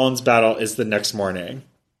 and Gon's battle is the next morning.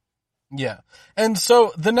 Yeah. And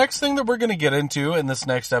so the next thing that we're going to get into in this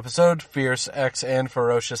next episode, Fierce X and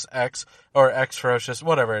Ferocious X, or X Ferocious,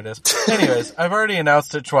 whatever it is. Anyways, I've already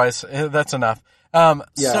announced it twice. That's enough.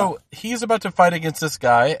 So he's about to fight against this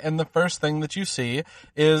guy, and the first thing that you see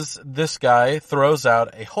is this guy throws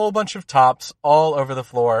out a whole bunch of tops all over the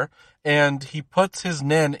floor, and he puts his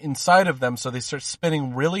Nen inside of them, so they start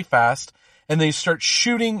spinning really fast, and they start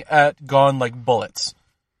shooting at Gon like bullets.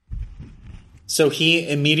 So he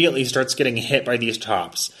immediately starts getting hit by these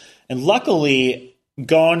tops. And luckily,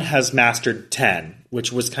 Gon has mastered 10, which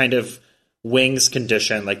was kind of Wing's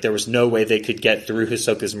condition. Like, there was no way they could get through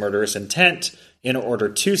Hisoka's murderous intent in order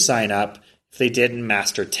to sign up. if they didn't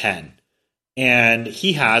master 10. And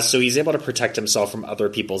he has, so he's able to protect himself from other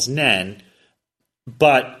people's nen,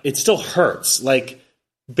 but it still hurts. Like,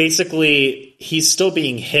 basically, he's still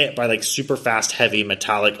being hit by, like, super fast, heavy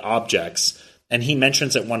metallic objects. And he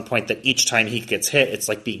mentions at one point that each time he gets hit, it's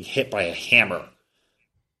like being hit by a hammer.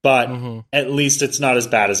 But at least it's not as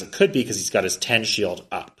bad as it could be because he's got his 10 shield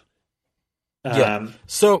up.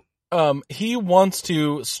 So he wants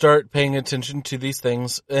to start paying attention to these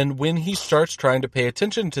things, and when he starts trying to pay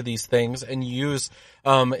attention to these things and use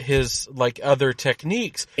his like other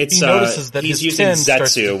techniques, he notices that he's his using 10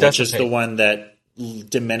 starts to Zetsu, which is the dissipate. one that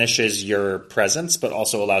diminishes your presence, but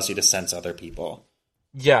also allows you to sense other people.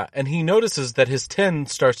 Yeah, and he notices that his 10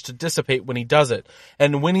 starts to dissipate when he does it.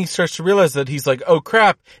 And when he starts to realize that, he's like, oh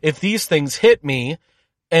crap, if these things hit me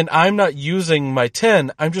and I'm not using my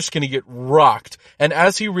 10, I'm just going to get rocked. And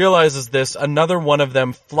as he realizes this, another one of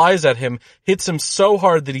them flies at him, hits him so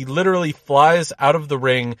hard that he literally flies out of the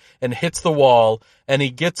ring and hits the wall. And he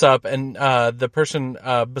gets up, and the person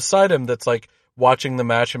beside him that's like watching the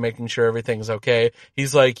match and making sure everything's okay,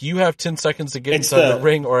 he's like, you have 10 seconds to get inside the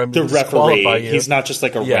ring or I'm going to disqualify you. He's not just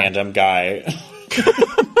like a random guy.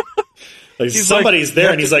 Like, somebody's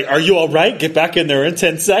there, and he's like, are you all right? Get back in there in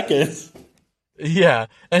 10 seconds. Yeah,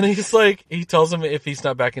 and he's like, he tells him if he's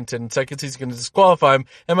not back in 10 seconds, he's going to disqualify him.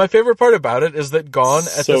 And my favorite part about it is that Gon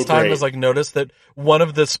at this time has like noticed that one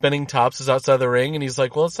of the spinning tops is outside the ring, and he's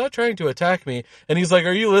like, well, it's not trying to attack me. And he's like,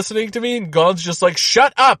 are you listening to me? And Gon's just like,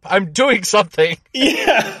 shut up, I'm doing something.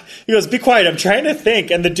 Yeah, he goes, be quiet, I'm trying to think.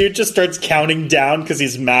 And the dude just starts counting down because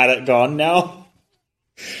he's mad at Gon now.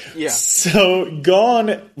 Yeah. So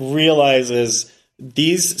Gon realizes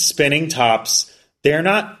these spinning tops, they're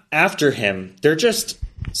not after him. They're just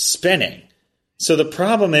spinning. So the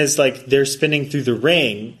problem is, like, they're spinning through the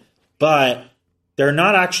ring, but they're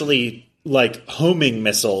not actually, like, homing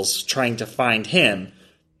missiles trying to find him.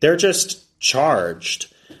 They're just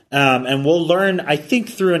charged. And we'll learn, I think,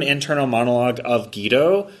 through an internal monologue of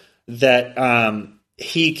Guido that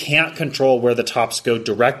he can't control where the tops go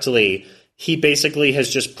directly. He basically has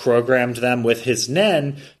just programmed them with his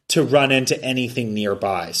nen to run into anything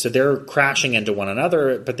nearby. So they're crashing into one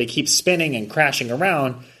another, but they keep spinning and crashing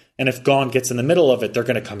around. And if Gon gets in the middle of it, they're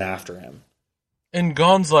going to come after him. And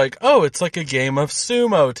Gon's like, oh, it's like a game of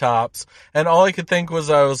sumo tops. And all I could think was,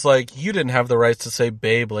 I was like, you didn't have the rights to say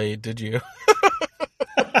Beyblade, did you?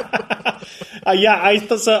 Yeah, I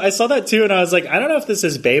saw that too, and I was like, I don't know if this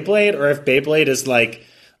is Beyblade or if Beyblade is like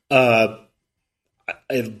a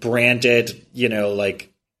branded, you know, like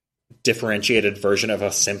differentiated version of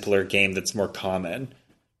a simpler game that's more common.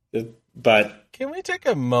 But can we take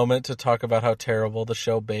a moment to talk about how terrible the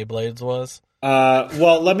show Beyblades was?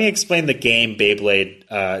 Well, let me explain the game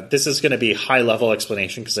Beyblade. This is going to be high level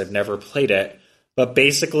explanation because I've never played it. But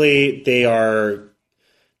basically, they are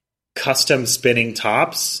custom spinning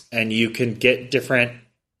tops, and you can get different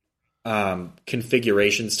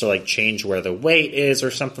configurations to like change where the weight is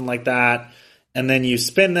or something like that. And then you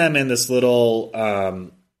spin them in this little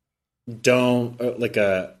dome, like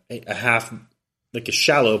a half, like a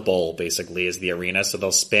shallow bowl, basically, is the arena. So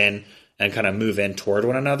they'll spin and kind of move in toward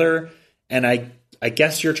one another. And I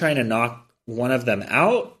guess you're trying to knock one of them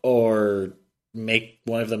out or make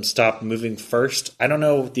one of them stop moving first. I don't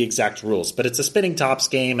know the exact rules, but it's a spinning tops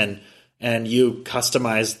game, and you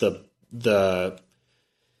customize the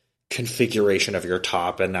configuration of your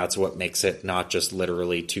top, and that's what makes it not just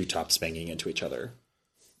literally two tops banging into each other.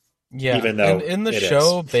 Yeah, even though and in the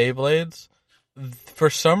show Beyblades, for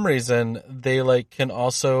some reason they like can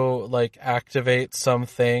also like activate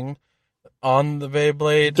something on the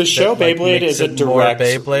Beyblade. The show that, like, Beyblade is a direct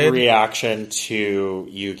Beyblade reaction to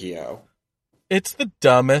Yu-Gi-Oh! It's the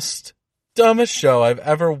dumbest show I've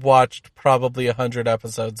ever watched. Probably 100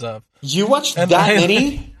 episodes of. You watched that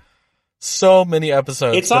many? So many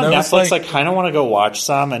episodes. It's on Netflix. I kind of want to go watch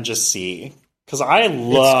some and just see. Because I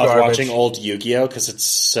love watching old Yu-Gi-Oh! Because it's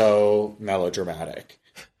so melodramatic.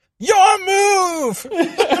 Your move!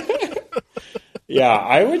 Yeah,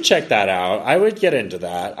 I would check that out. I would get into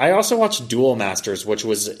that. I also watched Duel Masters, which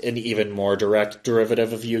was an even more direct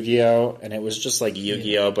derivative of Yu-Gi-Oh! And it was just like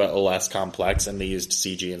Yu-Gi-Oh! But less complex, and they used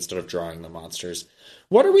CG instead of drawing the monsters.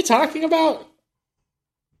 What are we talking about?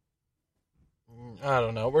 I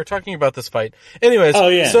don't know. We're talking about this fight. Anyways,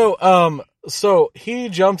 so he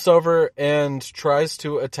jumps over and tries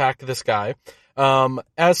to attack this guy.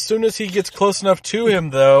 As soon as he gets close enough to him,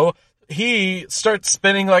 though, he starts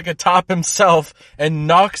spinning like a top himself and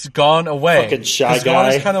knocks Gon away. Fucking shy guy. Gon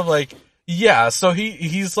is kind of like, yeah, so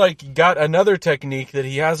he's like got another technique that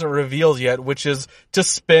he hasn't revealed yet, which is to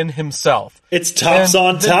spin himself. It's tops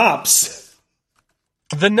on tops.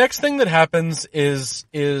 The next thing that happens is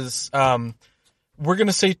we're going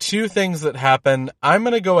to say two things that happen. I'm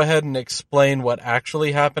going to go ahead and explain what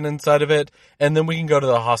actually happened inside of it, and then we can go to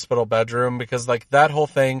the hospital bedroom, because like that whole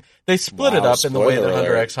thing, they split it up in the way that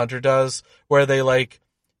Hunter x Hunter does, where they like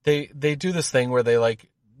they do this thing where they like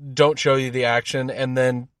don't show you the action and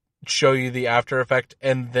then show you the after effect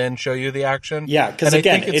and then show you the action. Yeah, because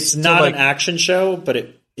again, it's not an action show, but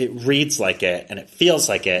it reads like it and it feels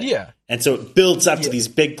like it. Yeah. And so it builds up to these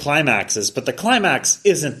big climaxes, but the climax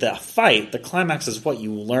isn't the fight. The climax is what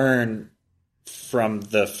you learn from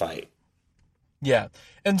the fight. Yeah.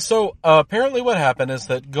 And so apparently what happened is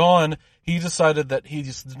that Gon, he decided that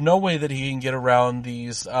there's no way that he can get around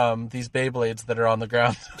these Beyblades that are on the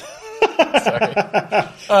ground. Sorry.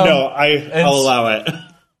 No, I'll allow it.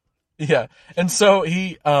 Yeah. And so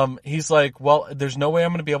he's like, well, there's no way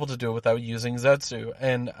I'm going to be able to do it without using Zetsu.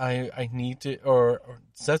 And I need to, or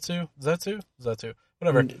Zetsu,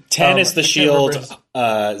 whatever. Ten is the shield.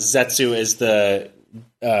 Zetsu is the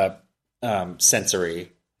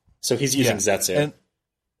sensory. So he's using Zetsu.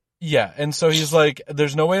 And so he's like,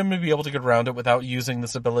 there's no way I'm going to be able to get around it without using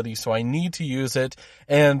this ability, so I need to use it,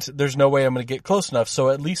 and there's no way I'm going to get close enough,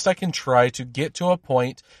 so at least I can try to get to a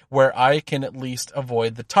point where I can at least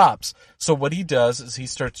avoid the tops. So what he does is he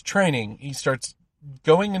starts training. He starts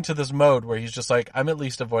going into this mode where he's just like, I'm at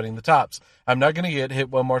least avoiding the tops. I'm not going to get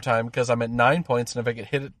hit one more time because I'm at 9 points, and if I get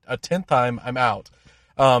hit a 10th time, I'm out.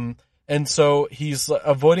 And so he's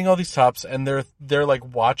avoiding all these tops, and they're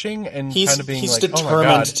like watching and kind of being he's like, determined oh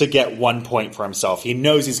my God. to get 1 point for himself. He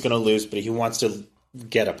knows he's going to lose, but he wants to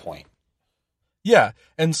get a point. Yeah,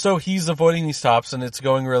 and so he's avoiding these tops, and it's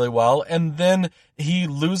going really well. And then he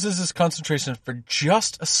loses his concentration for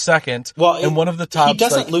just a second. Well, and one of the tops, he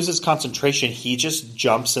doesn't lose his concentration. He just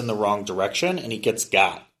jumps in the wrong direction, and he gets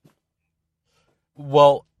got.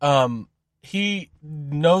 Well, he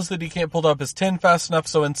knows that he can't pull up his 10 fast enough,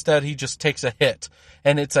 so instead he just takes a hit.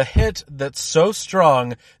 And it's a hit that's so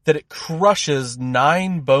strong that it crushes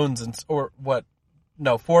 9 bones, 4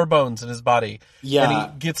 bones in his body. Yeah. And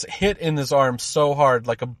he gets hit in his arm so hard,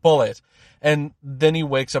 like a bullet. And then he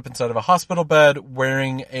wakes up inside of a hospital bed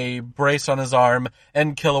wearing a brace on his arm,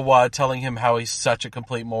 and Killua telling him how he's such a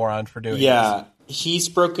complete moron for doing this. Yeah, he's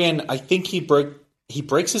broken. I think he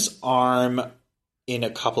breaks his arm in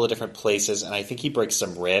a couple of different places, and I think he breaks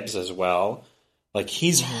some ribs as well. Like,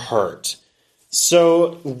 he's hurt.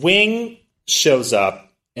 So Wing shows up,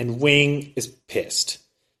 and Wing is pissed.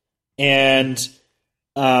 And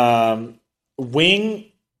Wing...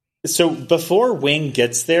 So before Wing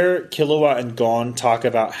gets there, Killua and Gon talk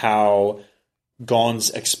about how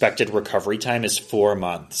Gon's expected recovery time is 4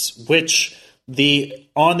 months, which...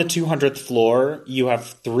 on the 200th floor, you have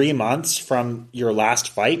 3 months from your last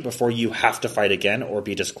fight before you have to fight again or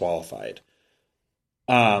be disqualified.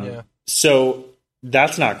 So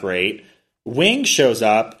that's not great. Wing shows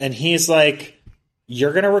up and he's like,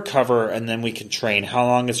 you're going to recover and then we can train. How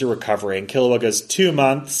long is your recovery? And Killua goes, 2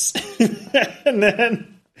 months. And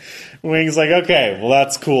then Wing's like, okay, well,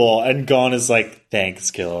 that's cool. And Gon is like,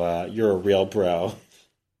 thanks, Killua. You're a real bro.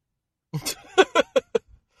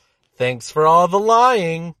 Thanks for all the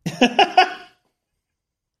lying.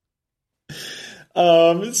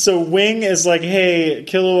 So Wing is like, hey,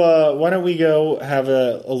 Killua, why don't we go have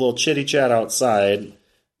a little chitty chat outside?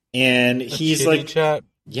 And he's like, chat?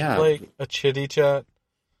 Yeah. Like a chitty chat?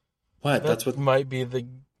 What? That's what might be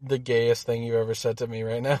the gayest thing you ever said to me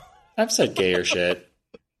right now. I've said gayer shit.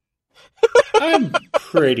 I'm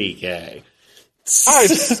pretty gay.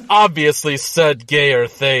 I've obviously said gayer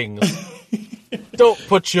things. Don't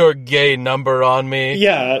put your gay number on me.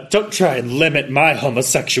 Yeah, don't try and limit my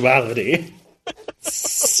homosexuality.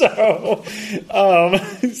 So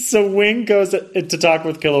Wing goes to talk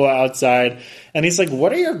with Killua outside, and he's like,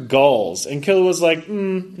 what are your goals? And Killua's like,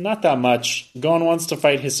 not that much. Gon wants to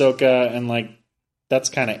fight Hisoka, and like, that's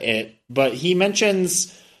kind of it. But he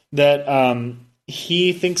mentions that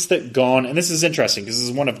he thinks that Gon, and this is interesting because this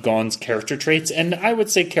is one of Gon's character traits, and I would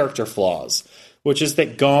say character flaws, which is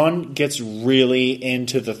that Gon gets really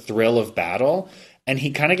into the thrill of battle, and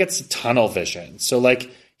he kind of gets tunnel vision. So,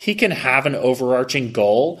 like, he can have an overarching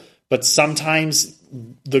goal, but sometimes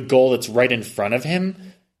the goal that's right in front of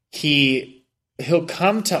him, he'll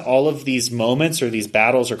come to all of these moments or these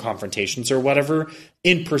battles or confrontations or whatever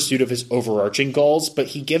in pursuit of his overarching goals, but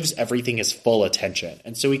he gives everything his full attention.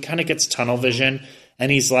 And so he kind of gets tunnel vision,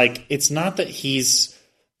 and he's like, it's not that he's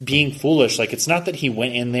being foolish. Like, it's not that he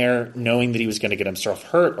went in there knowing that he was going to get himself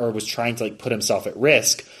hurt or was trying to like put himself at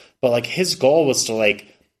risk, but like his goal was to like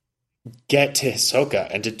get to Hisoka.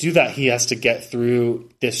 And to do that, he has to get through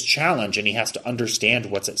this challenge and he has to understand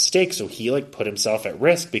what's at stake. So he like put himself at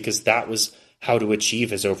risk because that was how to achieve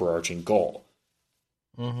his overarching goal.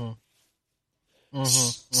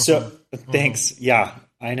 So thanks. Yeah,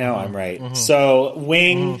 I know I'm right. So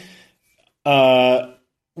Wing,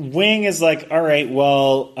 Wing is like, all right,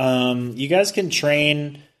 well, you guys can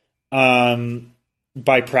train,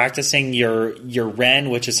 by practicing your Ren,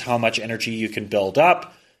 which is how much energy you can build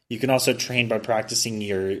up. You can also train by practicing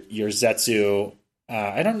your Zetsu.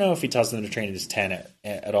 I don't know if he tells them to train his 10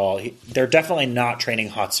 at all. They're definitely not training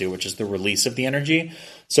Hatsu, which is the release of the energy.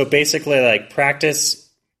 So basically, like practice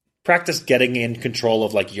getting in control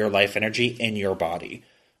of like your life energy in your body.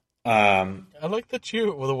 I like that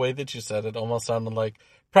the way that you said it almost sounded like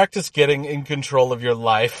practice getting in control of your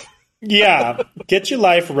life. Yeah, get your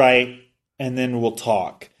life right, and then we'll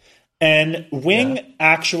talk. And Wing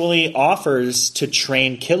actually offers to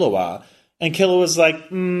train Killua, and Killua's like,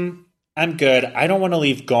 I'm good. I don't want to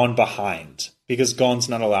leave Gon behind because Gon's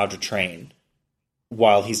not allowed to train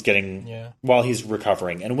while he's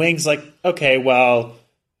recovering. And Wing's like, okay, well,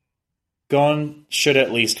 Gon should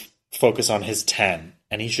at least focus on his 10,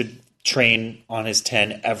 and he should train on his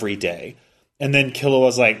 10 every day. And then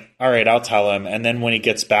Killua's like, all right, I'll tell him. And then when he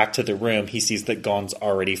gets back to the room, he sees that Gon's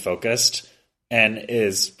already focused and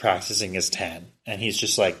is practicing his 10. And he's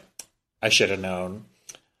just like, I should have known.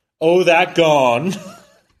 Oh, that Gon.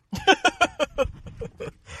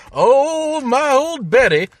 Oh, my old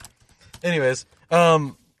Betty. Anyways,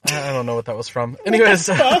 I don't know what that was from. Anyways,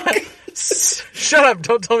 shut up.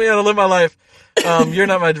 Don't tell me how to live my life. You're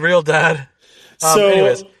not my real dad.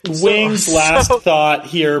 Wing's last thought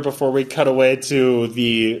here before we cut away to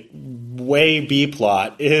the way B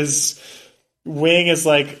plot is Wing is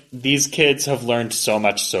like, these kids have learned so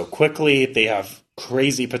much so quickly. They have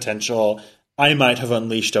crazy potential. I might have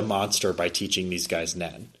unleashed a monster by teaching these guys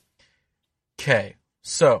Nen. Okay,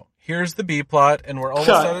 so here's the B plot, and we're almost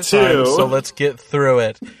out of time, so let's get through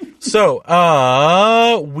it. So,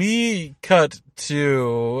 we cut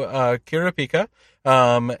to Kurapika.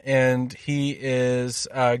 And he is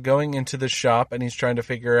going into the shop and he's trying to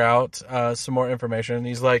figure out some more information. And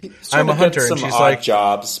he's like, I'm a hunter. And she's like,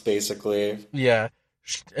 jobs, basically. Yeah.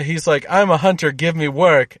 He's like, I'm a hunter, give me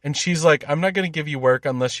work. And she's like, I'm not going to give you work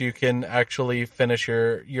unless you can actually finish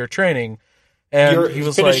your training. And he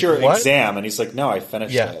was finish like, your what? exam. And he's like, no, I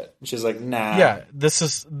finished it. And she's like, nah. Yeah, this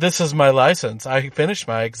is my license. I finished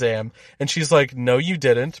my exam. And she's like, no, you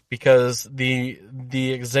didn't, because the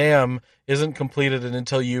exam isn't completed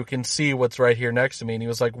until you can see what's right here next to me. And he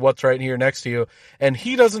was like, what's right here next to you? And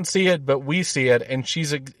he doesn't see it, but we see it. And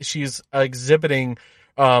she's exhibiting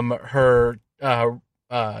her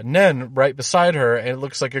Nen right beside her, and it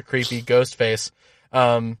looks like a creepy ghost face.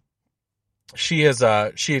 She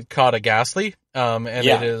had caught a Ghastly,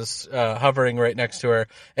 it is hovering right next to her,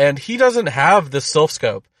 and he doesn't have the Sylph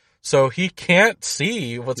Scope, so he can't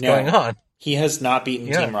see what's going on. He has not beaten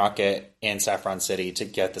Team Rocket in Saffron City to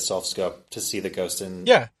get the Sylph Scope to see the ghost in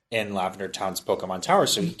Lavender Town's Pokemon Tower,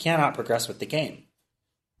 so he cannot progress with the game.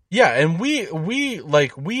 Yeah, and we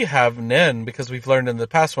have Nen because we've learned in the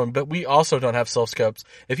past one, but we also don't have Sylph Scopes.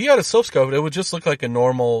 If you had a Sylph Scope, it would just look like a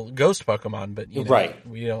normal ghost Pokemon, but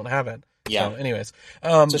we don't have it. Yeah. So anyways,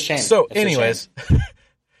 it's a shame. So anyways,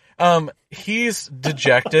 he's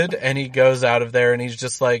dejected and he goes out of there and he's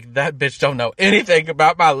just like, that bitch don't know anything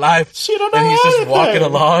about my life. She don't know And he's anything. just walking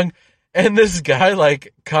along, and this guy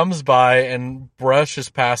like comes by and brushes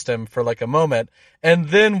past him for like a moment, and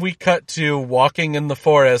then we cut to walking in the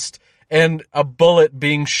forest and a bullet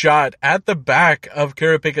being shot at the back of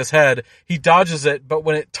Kurapika's head. He dodges it, but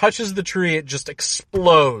when it touches the tree, it just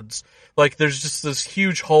explodes. Like, there's just this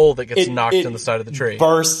huge hole that gets knocked in the side of the tree.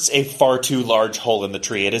 Bursts a far too large hole in the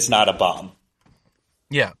tree. It is not a bomb.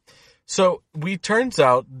 Yeah. So, turns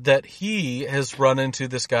out that he has run into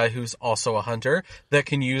this guy who's also a hunter that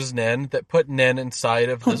can use Nen, that put Nen inside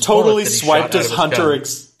of this totally swiped his hunter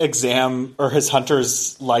exam or his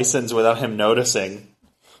hunter's license without him noticing.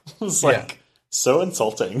 It was so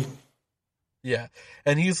insulting. Yeah.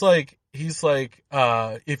 And he's like,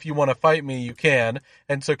 if you want to fight me, you can.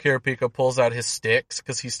 And so Kurapika pulls out his sticks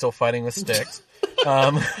because he's still fighting with sticks.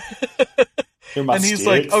 And he's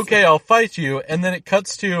like, okay, I'll fight you. And then it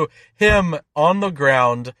cuts to him on the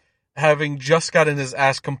ground, having just gotten his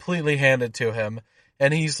ass completely handed to him.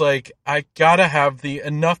 And he's like, I gotta have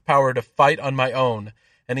enough power to fight on my own.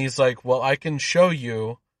 And he's like, well, I can show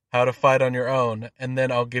you how to fight on your own, and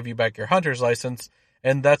then I'll give you back your hunter's license.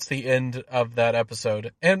 And that's the end of that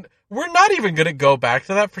episode. And we're not even going to go back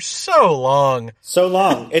to that for so long. So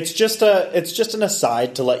long. It's just an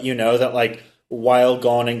aside to let you know that, like, while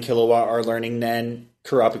Gon and Killua are learning Nen,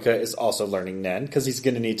 Kurapika is also learning Nen because he's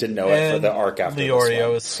going to need to know it for the arc after Leorio this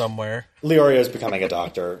one. is somewhere. Leorio is becoming a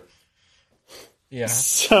doctor. Yeah.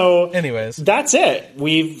 So, anyways, that's it.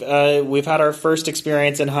 We've had our first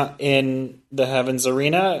experience in the Heavens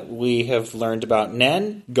Arena. We have learned about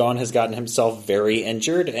Nen. Gon has gotten himself very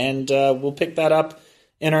injured, and we'll pick that up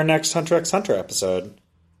in our next Hunter x Hunter episode.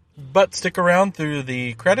 But stick around through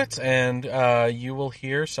the credits, and you will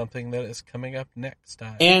hear something that is coming up next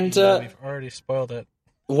time. And we've already spoiled it.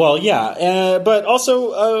 Well, yeah, but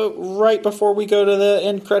also right before we go to the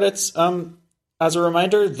end credits, as a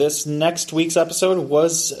reminder, this next week's episode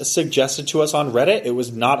was suggested to us on Reddit. It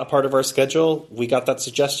was not a part of our schedule. We got that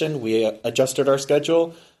suggestion. We adjusted our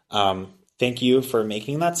schedule. Thank you for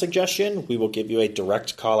making that suggestion. We will give you a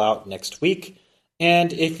direct call out next week.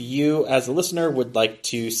 And if you, as a listener, would like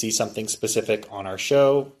to see something specific on our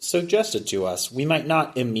show, suggest it to us. We might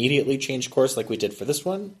not immediately change course like we did for this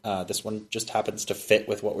one. This one just happens to fit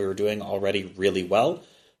with what we were doing already really well.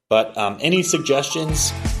 But any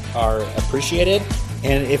suggestions are appreciated.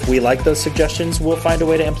 And if we like those suggestions, we'll find a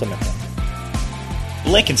way to implement them.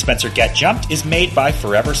 Blake and Spencer Get Jumped is made by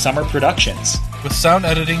Forever Summer Productions. With sound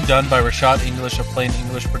editing done by Rashad English of Plain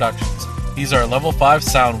English Productions. He's our level 5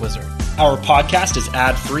 sound wizard. Our podcast is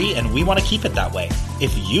ad-free, and we want to keep it that way.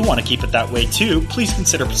 If you want to keep it that way, too, please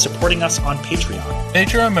consider supporting us on Patreon.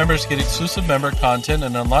 Patreon members get exclusive member content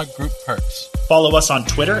and unlock group perks. Follow us on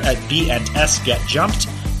Twitter at B&S-Get-Jumped,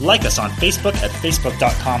 like us on Facebook at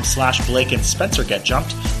facebook.com/Blake and Spencer Get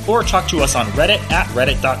Jumped, or talk to us on Reddit at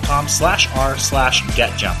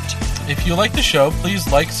reddit.com/r/getjumped. If you like the show,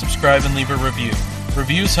 please like, subscribe, and leave a review.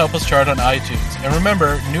 Reviews help us chart on iTunes. And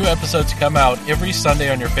remember, new episodes come out every Sunday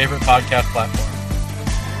on your favorite podcast platform.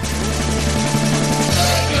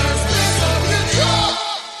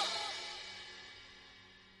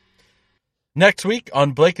 Next week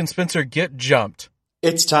on Blake and Spencer Get Jumped.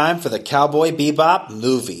 It's time for the Cowboy Bebop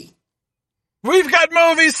movie. We've got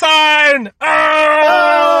movie sign!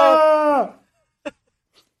 Ah!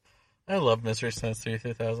 I love Mystery Science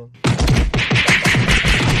 3000.